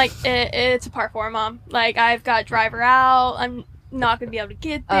 And I'm like, it's a par 4, Mom. Like, I've got driver out. I'm not going to be able to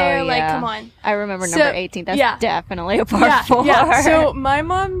get there. Oh, Like, yeah. come on. I remember So, number 18. That's yeah. definitely a par 4. Yeah. So my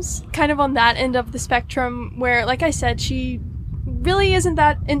mom's kind of on that end of the spectrum where, like I said, she really isn't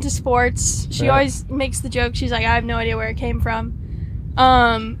that into sports. She Yeah. always makes the joke. She's like, I have no idea where it came from.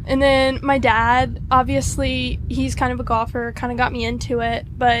 And then my dad, obviously, he's kind of a golfer, kind of got me into it,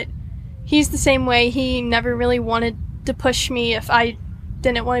 but he's the same way. He never really wanted to push me if I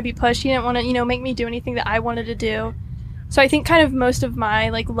didn't want to be pushed. He didn't want to, make me do anything that I wanted to do. So I think kind of most of my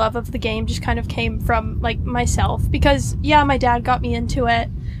like love of the game just kind of came from like myself, because yeah, my dad got me into it,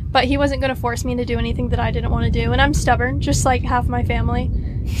 but he wasn't going to force me to do anything that I didn't want to do. And I'm stubborn, just like half my family.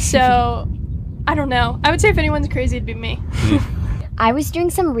 So I don't know. I would say if anyone's crazy, it'd be me. I was doing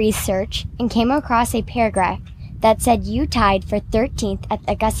some research and came across a paragraph that said you tied for 13th at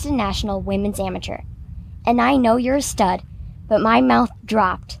the Augusta National Women's Amateur. And I know you're a stud, but my mouth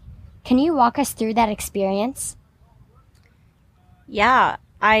dropped. Can you walk us through that experience? Yeah,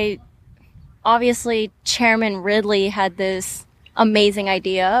 obviously Chairman Ridley had this amazing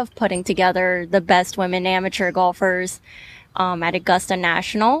idea of putting together the best women amateur golfers at Augusta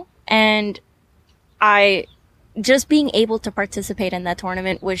National, and just being able to participate in that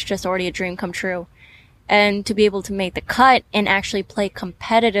tournament was just already a dream come true. And to be able to make the cut and actually play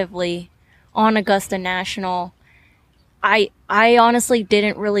competitively on Augusta National, I honestly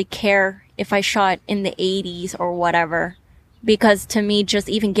didn't really care if I shot in the 80s or whatever, because to me, just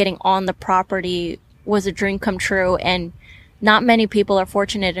even getting on the property was a dream come true, and not many people are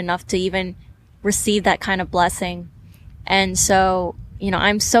fortunate enough to even receive that kind of blessing. And so,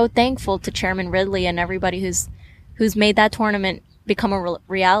 I'm so thankful to Chairman Ridley and everybody who's made that tournament become a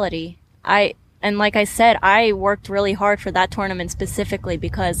reality. And like I said, I worked really hard for that tournament specifically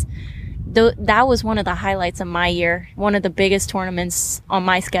because that was one of the highlights of my year, one of the biggest tournaments on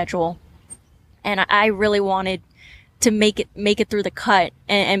my schedule. And I really wanted to make it through the cut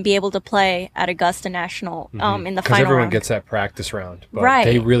and be able to play at Augusta National in the final Because everyone round. gets that practice round. But Right.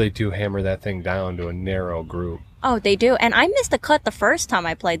 they really do hammer that thing down to a narrow group. Oh, they do. And I missed the cut the first time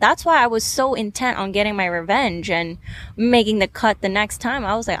I played. That's why I was so intent on getting my revenge and making the cut the next time.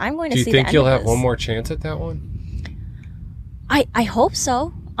 I was like, I'm going to Do you see the think end you'll of have this. one more chance at that one? I hope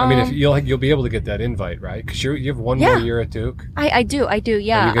so. I mean, if you'll be able to get that invite, right? Because you have one more Yeah. year at Duke. I do,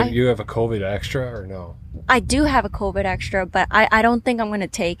 yeah. You have a COVID extra or no? I do have a COVID extra, but I don't think I'm going to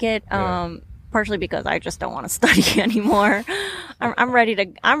take it. Yeah. Partially because I just don't want to study anymore. I'm ready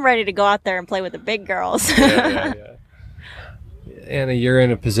to go out there and play with the big girls. Yeah. Anna, you're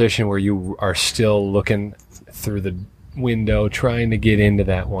in a position where you are still looking through the window trying to get into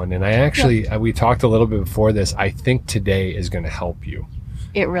that one. And I actually, we talked a little bit before this, I think today is going to help you.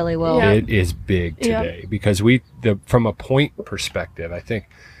 It really will. Yeah. It is big Yeah. today because from a point perspective, I think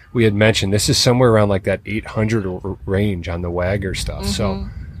we had mentioned this is somewhere around like that 800 range on the Wagger stuff. So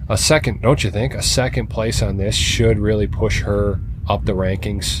a second place on this should really push her up the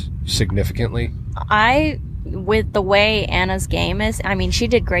rankings significantly. With the way Anna's game is, I mean, she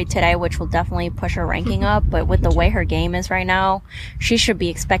did great today, which will definitely push her ranking up. But with the way her game is right now, she should be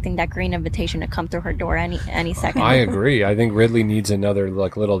expecting that green invitation to come through her door any second. I agree. I think Ridley needs another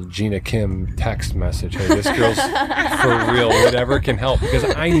like little Gina Kim text message. Hey, this girl's for real. Whatever can help, because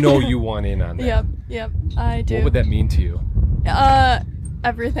I know you want in on that. Yep, I do. What would that mean to you?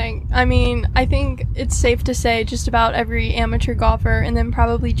 everything. I mean, I think it's safe to say just about every amateur golfer and then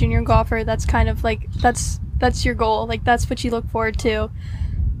probably junior golfer, that's kind of like, that's your goal. Like, that's what you look forward to.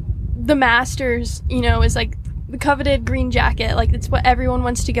 The Masters, you know, is like the coveted green jacket. Like, it's what everyone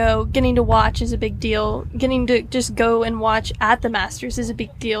wants to go. Getting to watch is a big deal. Getting to just go and watch at the Masters is a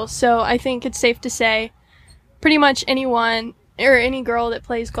big deal. So I think it's safe to say pretty much anyone or any girl that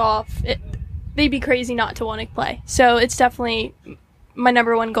plays golf, they'd be crazy not to want to play. So it's definitely my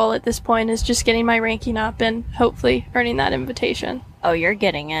number one goal at this point is just getting my ranking up and hopefully earning that invitation. Oh, you're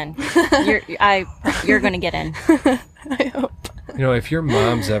getting in. You're going to get in. I hope. You know, if your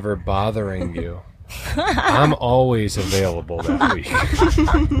mom's ever bothering you, I'm always available that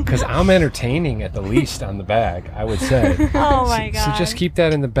week. Because I'm entertaining at the least on the bag, I would say. Oh, my God. So just keep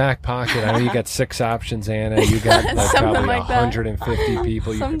that in the back pocket. I know you got 6 options, Anna. You got like probably like that. 150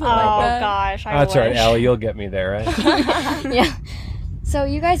 people. Something you like could that. Oh, gosh. That's all right, Allie. You'll get me there, right? Yeah. So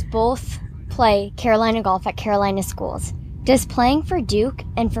you guys both play Carolina golf at Carolina schools. Does playing for Duke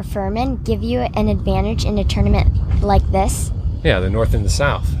and for Furman give you an advantage in a tournament like this? Yeah, the North and the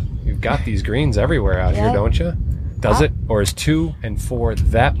South. You've got these greens everywhere out here, Yeah. don't you? Does it? Or is 2 and 4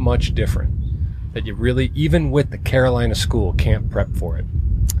 that much different that you really, even with the Carolina school, can't prep for it?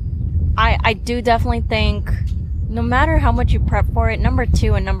 I do definitely think no matter how much you prep for it, number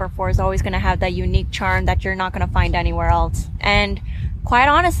 2 and number 4 is always going to have that unique charm that you're not going to find anywhere else. And quite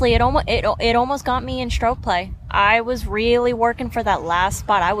honestly, it almost got me in stroke play. I was really working for that last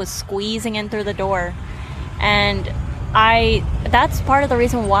spot. I was squeezing in through the door. And that's part of the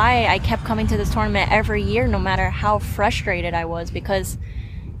reason why I kept coming to this tournament every year, no matter how frustrated I was, because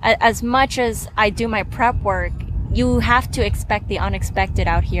as much as I do my prep work, you have to expect the unexpected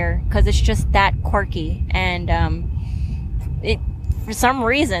out here because it's just that quirky. And for some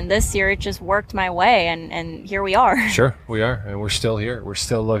reason this year it just worked my way, and here we are. Sure, we are, and we're still here. We're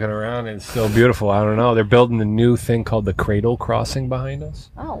still looking around, and it's still beautiful. I don't know. They're building a new thing called the Cradle Crossing behind us.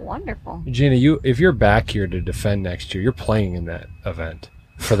 Oh, wonderful. Gina, if you're back here to defend next year, you're playing in that event,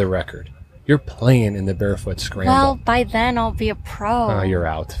 for the record. You're playing in the Barefoot Scramble. Well, by then I'll be a pro. Oh, you're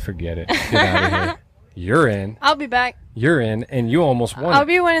out. Forget it. Get out of here. You're in. I'll be back. You're in, and you almost won. I'll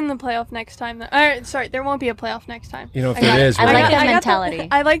be winning the playoff next time. Sorry, there won't be a playoff next time. You know, if I got there it. is, I we're like gonna- that got mentality.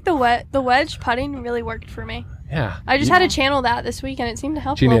 I like the wedge putting really worked for me. Yeah. I just had to channel that this week, and it seemed to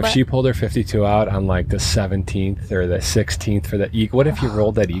help a Gina, little if bit. she pulled her 52 out on like the 17th or the 16th for the eagle, what if you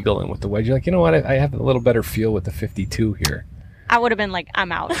rolled that eagle in with the wedge? You're like, you know what? I have a little better feel with the 52 here. I would have been like,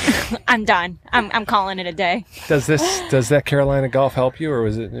 I'm out. I'm done. I'm calling it a day. Does that Carolina golf help you, or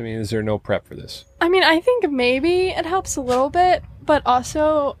is there no prep for this? I mean, I think maybe it helps a little bit, but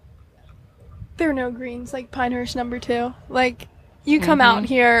also there are no greens like Pinehurst number 2. Like, you come out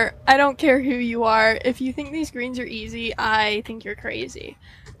here, I don't care who you are. If you think these greens are easy, I think you're crazy.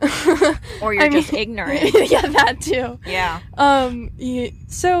 Or you're I just mean- ignorant. Yeah, that too. Yeah.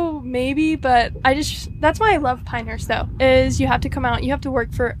 So maybe, but that's why I love Pinehurst though, is you have to come out, you have to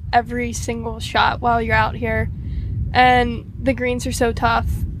work for every single shot while you're out here. And the greens are so tough.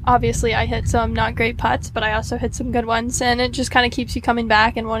 Obviously I hit some not great putts, but I also hit some good ones, and it just kind of keeps you coming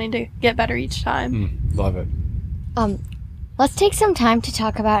back and wanting to get better each time. Love it. Let's take some time to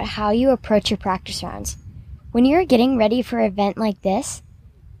talk about how you approach your practice rounds. When you're getting ready for an event like this,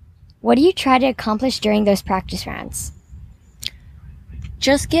 what do you try to accomplish during those practice rounds?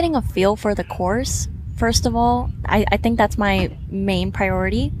 Just getting a feel for the course, first of all. I think that's my main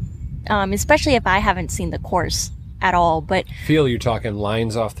priority, especially if I haven't seen the course at all. But Feel you're talking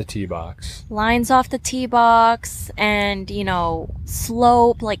lines off the tee box. lines off the tee box and,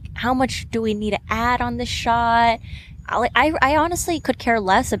 slope, like how much do we need to add on this shot? I honestly could care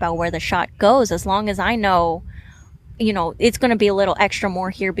less about where the shot goes as long as I know, it's going to be a little extra more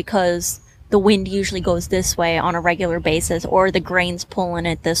here because the wind usually goes this way on a regular basis, or the grain's pulling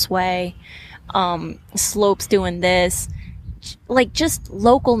it this way. Slope's doing this. Like, just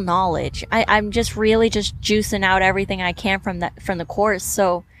local knowledge. I'm just really just juicing out everything I can from the course.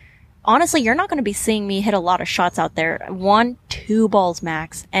 So honestly, you're not going to be seeing me hit a lot of shots out there. 1-2 balls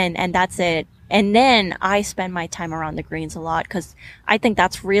max, and that's it. And then I spend my time around the greens a lot because I think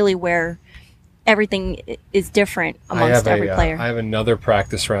that's really where everything is different amongst every player. I have another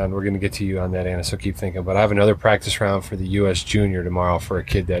practice round. We're going to get to you on that, Anna, so keep thinking. But I have another practice round for the U.S. Junior tomorrow for a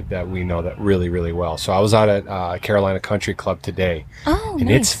kid that we know that really, really well. So I was out at Carolina Country Club today, Oh, and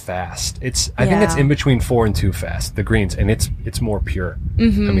nice. it's fast. I think it's Yeah. in between 4 and 2 fast, the greens, and it's more pure.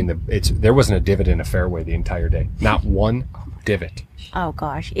 Mm-hmm. I mean, there wasn't a divot in a fairway the entire day. Not one divot. Oh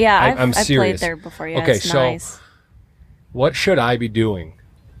gosh, yeah, I'm I've played serious. there before. Yeah, Okay, it's so nice. what should I be doing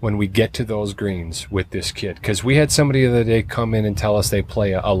when we get to those greens with this kid, because we had somebody the other day come in and tell us they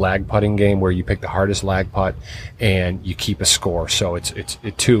play a lag putting game where you pick the hardest lag putt and you keep a score. So it's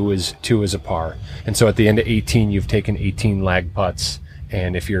two is a par, and so at the end of 18 you've taken 18 lag putts.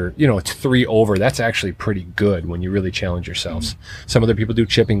 And if you're, it's 3 over, that's actually pretty good when you really challenge yourselves. Mm-hmm. Some other people do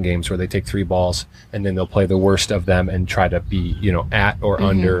chipping games where they take 3 balls and then they'll play the worst of them and try to be, at or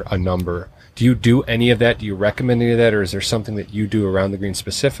under a number. Do you do any of that? Do you recommend any of that? Or is there something that you do around the green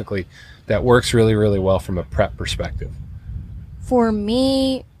specifically that works really, really well from a prep perspective? For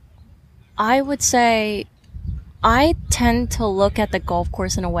me, I would say I tend to look at the golf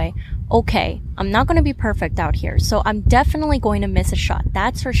course in a way, okay, I'm not going to be perfect out here, so I'm definitely going to miss a shot.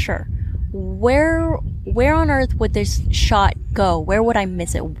 That's for sure. Where on earth would this shot go? Where would I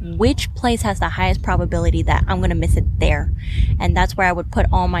miss it? Which place has the highest probability that I'm going to miss it there? And that's where I would put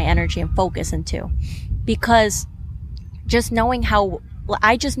all my energy and focus into. Because just knowing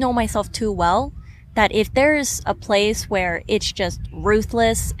I just know myself too well that if there's a place where it's just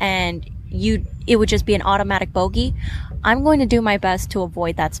ruthless and it would just be an automatic bogey, I'm going to do my best to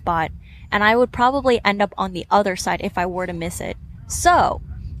avoid that spot. And I would probably end up on the other side if I were to miss it. So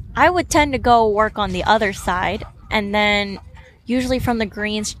I would tend to go work on the other side, and then usually from the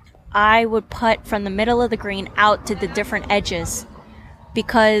greens, I would putt from the middle of the green out to the different edges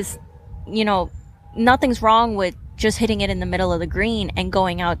because, nothing's wrong with just hitting it in the middle of the green and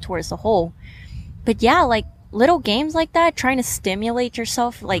going out towards the hole. But yeah, like little games like that, trying to stimulate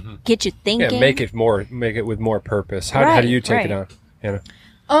yourself, get you thinking. Yeah, make it with more purpose. How do you take it on, Hannah?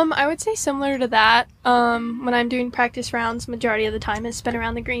 I would say similar to that. When I'm doing practice rounds, majority of the time is spent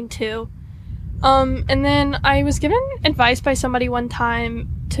around the green too. And then I was given advice by somebody one time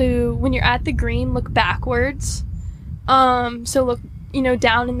to, when you're at the green, look backwards. So look,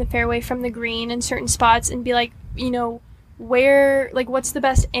 down in the fairway from the green in certain spots and be like, what's the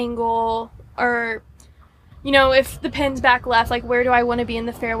best angle, or if the pin's back left, where do I want to be in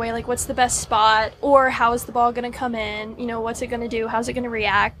the fairway? What's the best spot? Or how is the ball going to come in? What's it going to do? How's it going to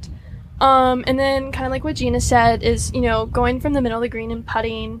react? And then kind of like what Gina said is, going from the middle of the green and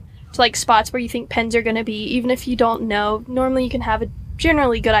putting to spots where you think pins are going to be, even if you don't know. Normally you can have a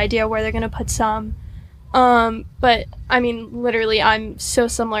generally good idea where they're going to put some. But I mean, literally I'm so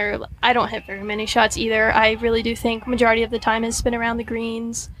similar. I don't hit very many shots either. I really do think majority of the time is spent around the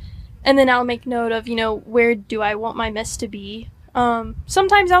greens. And then I'll make note of, where do I want my miss to be?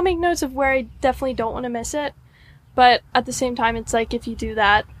 Sometimes I'll make notes of where I definitely don't want to miss it. But at the same time, it's if you do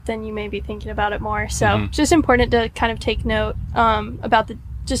that, then you may be thinking about it more. So it's just important to kind of take note about the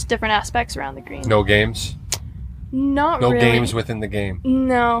just different aspects around the green. No games? No really. No games within the game?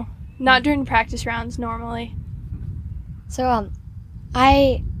 No. Not during practice rounds normally. So,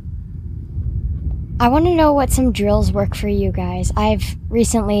 I want to know what some drills work for you guys. I've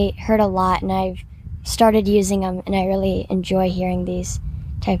recently heard a lot, and I've started using them, and I really enjoy hearing these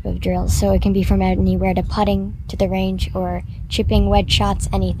type of drills. So it can be from anywhere to putting to the range or chipping, wedge shots,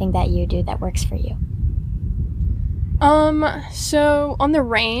 anything that you do that works for you. So on the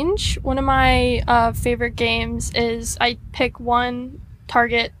range, one of my favorite games is I pick one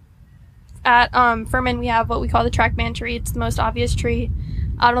target. At Furman, we have what we call the TrackMan tree. It's the most obvious tree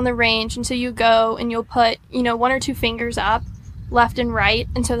out on the range, and so you go and you'll put 1 or 2 fingers up, left and right,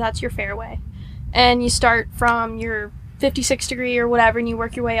 and so that's your fairway. And you start from your 56 degree or whatever, and you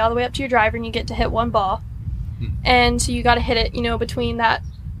work your way all the way up to your driver, and you get to hit one ball. And so you got to hit it, between that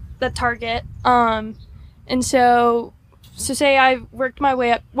target. And so say I've worked my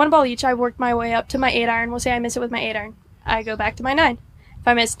way up, one ball each. I've worked my way up to my 8-iron. We'll say I miss it with my 8-iron. I go back to my 9. If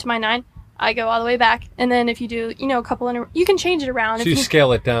I miss to my 9, I go all the way back, and then if you do, a couple you can change it around. So you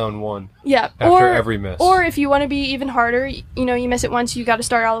scale it down one. Yeah. After every miss. Or if you want to be even harder, you miss it once, you got to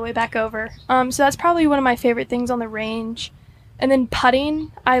start all the way back over. So that's probably one of my favorite things on the range. And then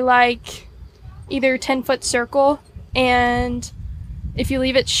putting, I like either 10-foot circle, and if you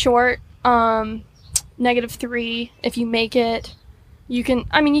leave it short, -3. If you make it, you can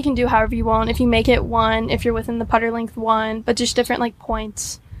do however you want. If you make it 1, if you're within the putter length 1, but just different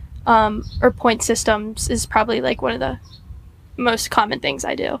points. Or point systems is probably one of the most common things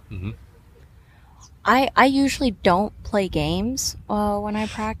I do. Mm-hmm. I usually don't play games when I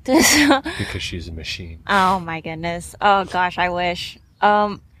practice. Because she's a machine. Oh my goodness. Oh gosh, I wish.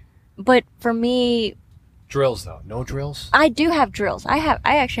 But for me, drills though. No drills? I do have drills. I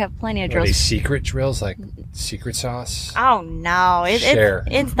actually have plenty of drills. Are they secret drills, like secret sauce? Oh no.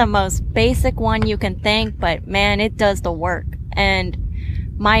 It's the most basic one you can think, but man, it does the work. And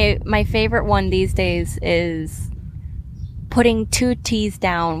my favorite one these days is putting 2 tees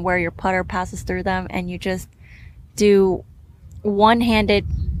down where your putter passes through them, and you just do one-handed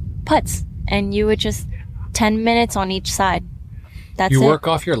putts, and you would just 10 minutes on each side. That's You it. work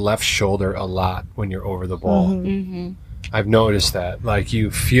off your left shoulder a lot when you're over the ball. Mm-hmm. I've noticed that. Like,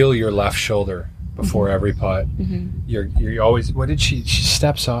 you feel your left shoulder before every putt. You're always. What did she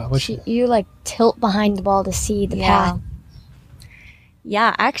steps off? You like tilt behind the ball to see the path.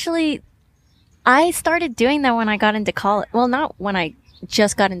 Yeah, actually, I started doing that when I got into college. Well, not when I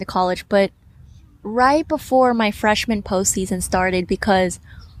just got into college, but right before my freshman postseason started, because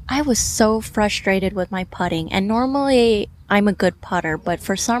I was so frustrated with my putting. And normally I'm a good putter, but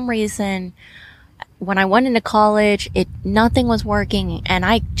for some reason, when I went into college, nothing was working, and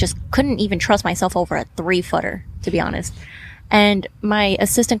I just couldn't even trust myself over a 3-footer, to be honest. And my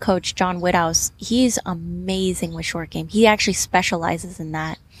assistant coach, John Whithouse, he's amazing with short game. He actually specializes in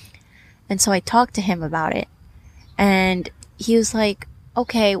that. And so I talked to him about it, and he was like,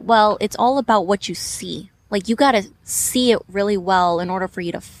 okay, well, it's all about what you see. Like, you gotta see it really well in order for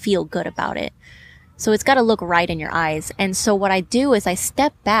you to feel good about it. So it's gotta look right in your eyes. And so what I do is I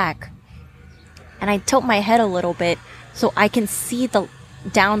step back and I tilt my head a little bit so I can see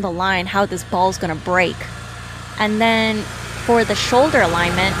down the line how this ball's gonna break. And then for the shoulder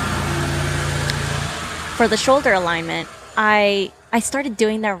alignment, I started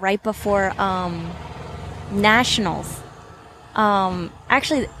doing that right before nationals.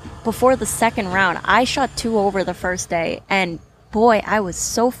 Actually, before the second round, I shot 2 over the first day, and boy, I was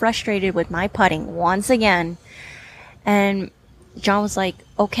so frustrated with my putting once again. And John was like,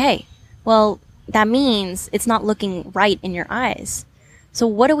 okay, well, that means it's not looking right in your eyes. So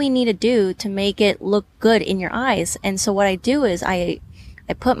what do we need to do to make it look good in your eyes? And so what I do is I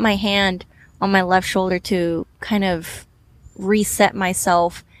put my hand on my left shoulder to kind of reset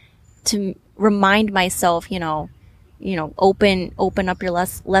myself, to remind myself, open up your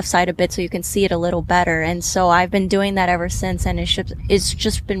left side a bit so you can see it a little better. And so I've been doing that ever since, and it's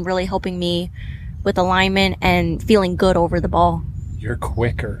just been really helping me with alignment and feeling good over the ball. You're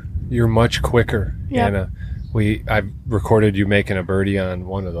quicker. You're much quicker, Anna. I've recorded you making a birdie on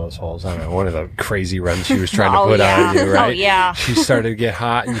one of those holes. I don't know, one of the crazy runs she was trying to put on you, right? Oh, yeah. She started to get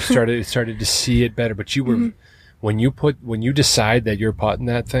hot, and you started to see it better. But you were when you decide that you're putting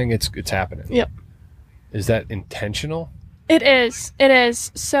that thing, it's happening. Yep. Is that intentional? It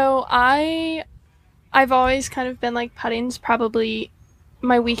is. So I've always kind of been like, putting's probably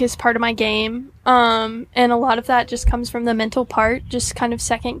my weakest part of my game. And a lot of that just comes from the mental part, just kind of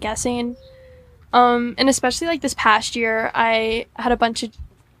second guessing. And especially like this past year, I had a bunch of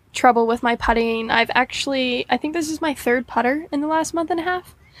trouble with my putting. I think this is my 3rd putter in the last month and a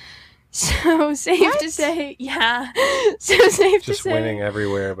half. So safe to say, yeah. So safe to say, just winning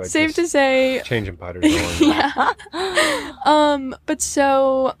everywhere, but safe to say, changing putters. Yeah. But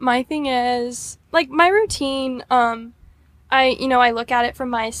so my thing is, like, my routine. I look at it from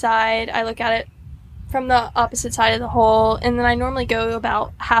my side. I look at it from the opposite side of the hole, and then I normally go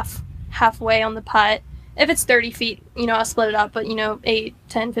about halfway on the putt. If it's 30 feet, I'll split it up, but 8,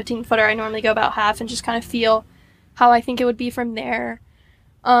 10, 15 footer, I normally go about half and just kind of feel how I think it would be from there.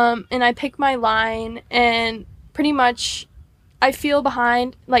 And I pick my line, and pretty much I feel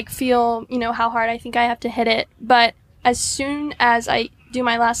behind, how hard I think I have to hit it. But as soon as I do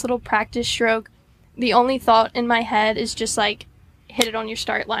my last little practice stroke, the only thought in my head is just like, hit it on your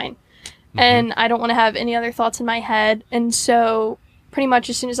start line. And I don't want to have any other thoughts in my head. And so pretty much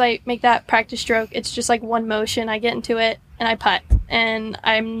as soon as I make that practice stroke, it's just like one motion. I get into it and I putt, and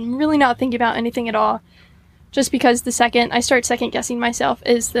I'm really not thinking about anything at all. Just because the second I start second guessing myself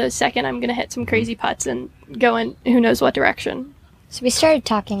is the second I'm going to hit some crazy putts and go in who knows what direction. So we started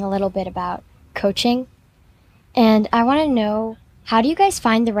talking a little bit about coaching, and I want to know, how do you guys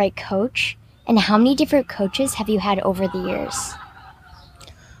find the right coach, and how many different coaches have you had over the years?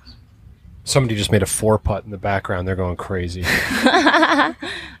 Somebody just made a 4-putt in the background. They're going crazy.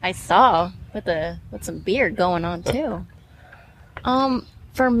 I saw with some beard going on too.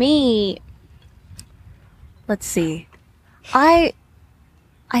 For me, let's see. I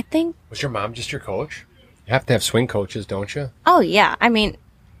think. Was your mom just your coach? You have to have swing coaches, don't you? Oh yeah, I mean,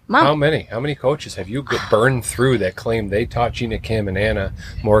 Mom. How many? How many coaches have you burned through that claim they taught Gina Kim and Anna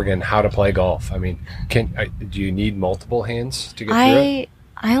Morgan how to play golf? I mean, do you need multiple hands to get through it?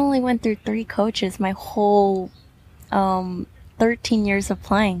 I only went through 3 coaches my whole 13 years of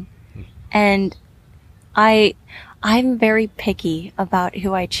playing. And I'm very picky about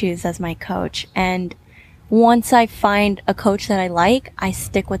who I choose as my coach. And once I find a coach that I like, I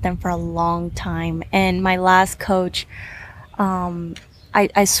stick with them for a long time. And my last coach,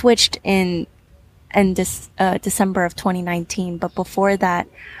 I switched in December of 2019. But before that,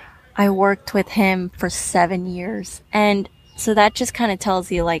 I worked with him for 7 years. And so that just kind of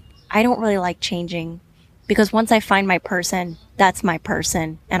tells you, like, I don't really like changing, because once I find my person, that's my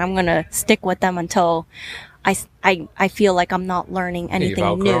person, and I'm gonna stick with them until I feel like I'm not learning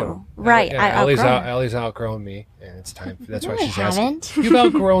anything new. Right. Ellie's outgrown me, and it's time. That's why she's haven't. asking. You've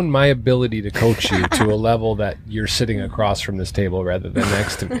outgrown my ability to coach you to a level that you're sitting across from this table rather than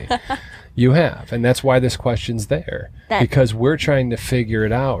next to me. You have, and that's why this question's there. Because we're trying to figure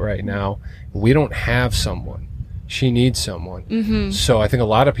it out right now. We don't have someone. She needs someone. Mm-hmm. So I think a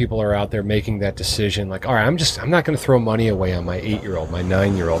lot of people are out there making that decision like, all right, I'm not going to throw money away on my 8-year-old, my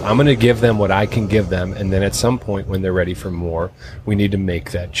 9-year-old. I'm going to give them what I can give them. And then at some point when they're ready for more, we need to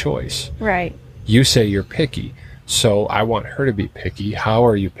make that choice. Right. You say you're picky. So I want her to be picky. How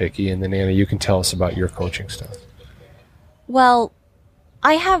are you picky? And then Anna, you can tell us about your coaching stuff. Well,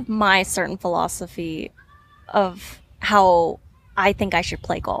 I have my certain philosophy of how I think I should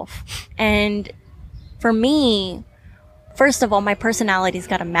play golf. And for me, first of all, my personality's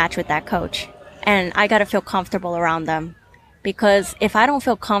got to match with that coach. And I got to feel comfortable around them. Because if I don't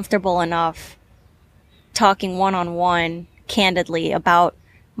feel comfortable enough talking one-on-one candidly about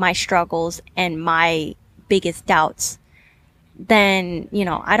my struggles and my biggest doubts, then,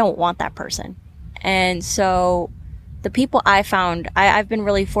 I don't want that person. And so the people I found, I've been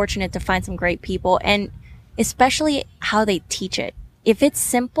really fortunate to find some great people, and especially how they teach it. If it's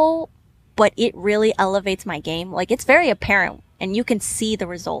simple, but it really elevates my game, like it's very apparent and you can see the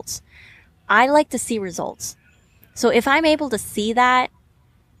results. I like to see results. So if I'm able to see that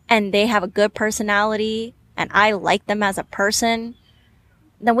and they have a good personality and I like them as a person,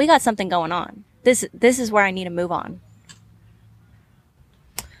 then we got something going on. This is where I need to move on.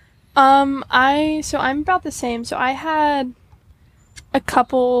 I'm about the same. So I had a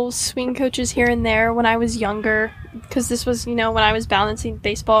couple swing coaches here and there when I was younger, because this was, when I was balancing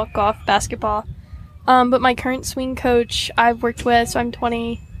baseball, golf, basketball. But my current swing coach I've worked with, so I'm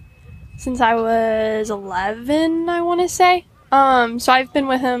 20 since I was 11, I want to say. So I've been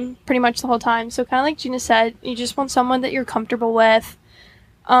with him pretty much the whole time. So kind of like Gina said, you just want someone that you're comfortable with.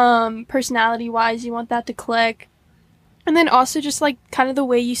 Personality-wise, you want that to click. And then also just like kind of the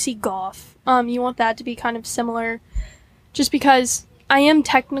way you see golf. You want that to be kind of similar, just because I am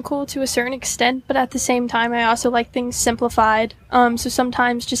technical to a certain extent, but at the same time, I also like things simplified. So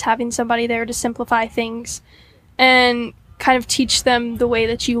sometimes just having somebody there to simplify things and kind of teach them the way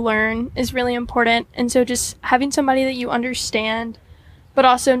that you learn is really important. And so just having somebody that you understand, but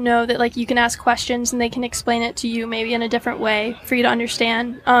also know that like you can ask questions and they can explain it to you maybe in a different way for you to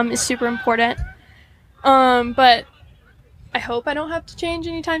understand, is super important. But I hope I don't have to change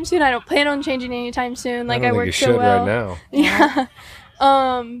anytime soon. I don't plan on changing anytime soon. Like I work so well. Right now. Yeah.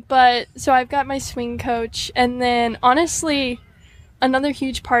 But so I've got my swing coach, and then honestly, another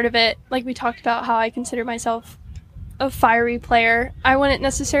huge part of it, like we talked about how I consider myself a fiery player. I wouldn't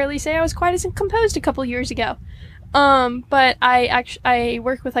necessarily say I was quite as composed a couple years ago. But I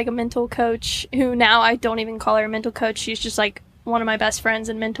work with like a mental coach who now I don't even call her a mental coach. She's just like one of my best friends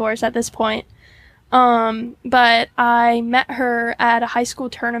and mentors at this point. But I met her at a high school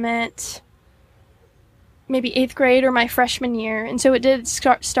tournament, maybe 8th grade or my freshman year. And so it did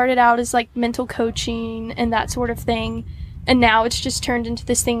started out as like mental coaching and that sort of thing. And now it's just turned into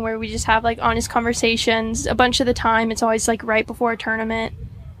this thing where we just have like honest conversations. A bunch of the time it's always like right before a tournament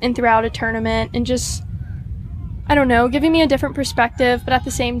and throughout a tournament, and just, I don't know, giving me a different perspective, but at the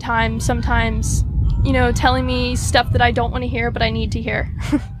same time, sometimes, telling me stuff that I don't want to hear, but I need to hear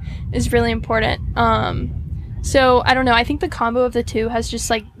is really important. So I don't know. I think the combo of the two has just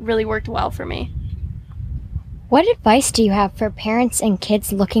like really worked well for me. What advice do you have for parents and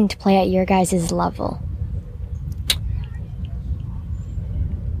kids looking to play at your guys' level?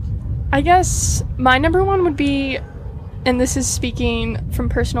 I guess my number one would be, and this is speaking from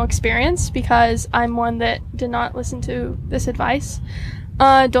personal experience because I'm one that did not listen to this advice,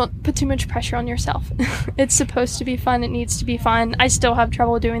 don't put too much pressure on yourself. It's supposed to be fun. It needs to be fun. I still have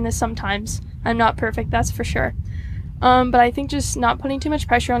trouble doing this sometimes. I'm not perfect, that's for sure. But I think just not putting too much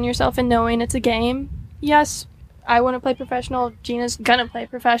pressure on yourself and knowing it's a game. Yes, I want to play professional. Gina's gonna play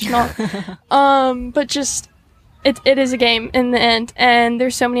professional. But just, it is a game in the end. And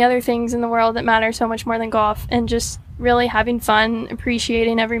there's so many other things in the world that matter so much more than golf. And just really having fun,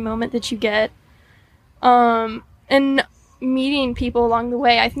 appreciating every moment that you get. And meeting people along the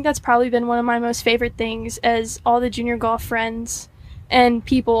way. I think that's probably been one of my most favorite things, as all the junior golf friends and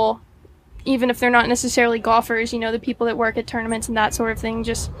people, even if they're not necessarily golfers, the people that work at tournaments and that sort of thing,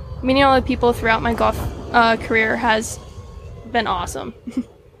 just meeting all the people throughout my golf career has been awesome.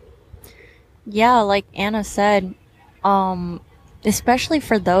 Yeah, like Anna said, especially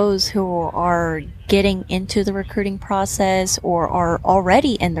for those who are getting into the recruiting process or are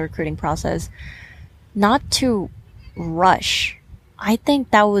already in the recruiting process, not to rush. I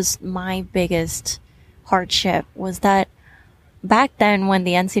think that was my biggest hardship, was that back then when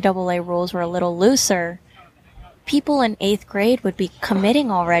the NCAA rules were a little looser, people in 8th grade would be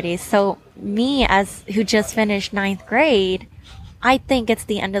committing already. So me, as who just finished 9th grade, I think it's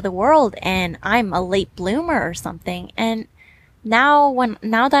the end of the world and I'm a late bloomer or something. And now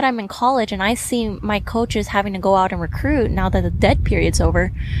that I'm in college and I see my coaches having to go out and recruit now that the dead period's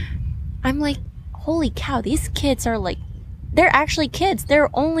over, I'm like, holy cow, these kids are like, they're actually kids. They're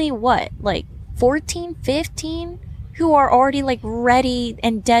only 14, 15, who are already like ready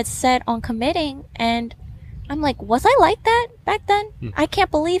and dead set on committing. And I'm like, was I like that back then? I can't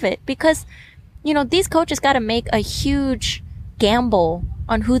believe it, because, these coaches got to make a huge gamble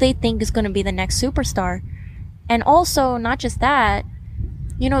on who they think is going to be the next superstar. And also, not just that,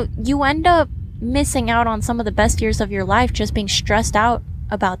 you end up missing out on some of the best years of your life just being stressed out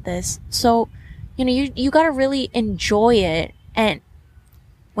about this. So, you got to really enjoy it. And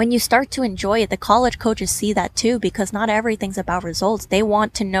when you start to enjoy it, the college coaches see that too, because not everything's about results. They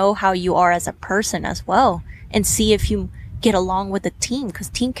want to know how you are as a person as well and see if you get along with the team, because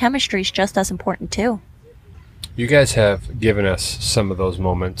team chemistry is just as important too. You guys have given us some of those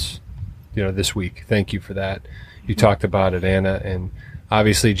moments, this week. Thank you for that. You talked about it, Anna, and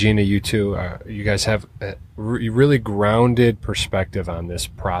obviously Gina, you too. You guys have a really grounded perspective on this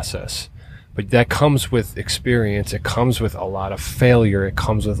process. But that comes with experience. It comes with a lot of failure. It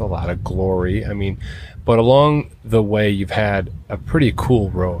comes with a lot of glory. But along the way, you've had a pretty cool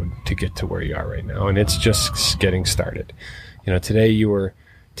road to get to where you are right now, and it's just getting started. Today you were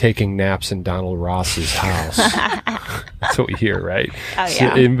taking naps in Donald Ross's house. That's what we hear, right? Oh, yeah.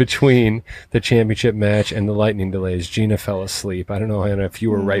 So in between the championship match and the lightning delays, Gina fell asleep. I don't know, Hannah, if you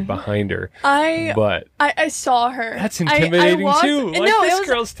were right behind her. I saw her. That's intimidating too. This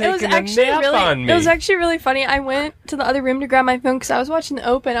girl's taking a nap on me. It was actually really funny. I went to the other room to grab my phone because I was watching the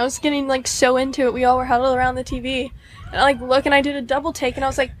Open. I was getting so into it. We all were huddled around the TV. And I look and I did a double take and I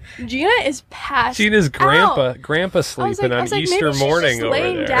was like, Gina is passed Gina's grandpa out. sleeping on Easter morning over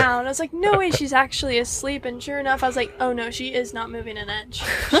laying there. Down. I was like, no way, she's actually asleep. And sure enough, I was like, oh no, she is not moving an inch.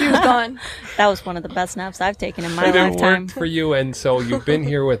 She was gone. That was one of the best naps I've taken in my It lifetime. worked for you, and so you've been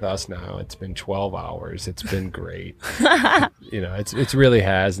here with us now. It's been 12 hours. It's been great. It really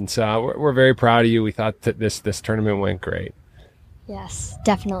has, and so we're very proud of you. We thought that this tournament went great. Yes,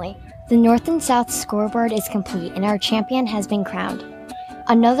 definitely. The North and South scoreboard is complete and our champion has been crowned.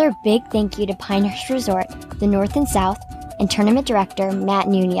 Another big thank you to Pinehurst Resort, the North and South, and tournament director Matt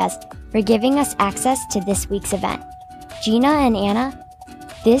Nunez for giving us access to this week's event. Gina and Anna,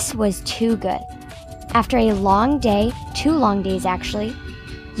 this was too good. After a long day, 2 long days actually,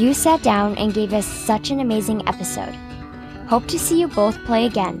 you sat down and gave us such an amazing episode. Hope to see you both play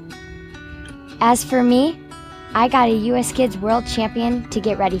again. As for me, I got a U.S. Kids World Champion to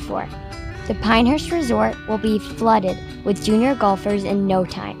get ready for. The Pinehurst Resort will be flooded with junior golfers in no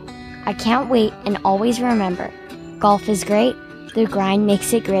time. I can't wait, and always remember, golf is great, the grind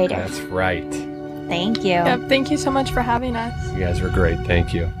makes it greater. That's right. Thank you. Yep, thank you so much for having us. You guys were great.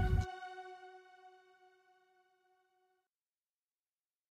 Thank you.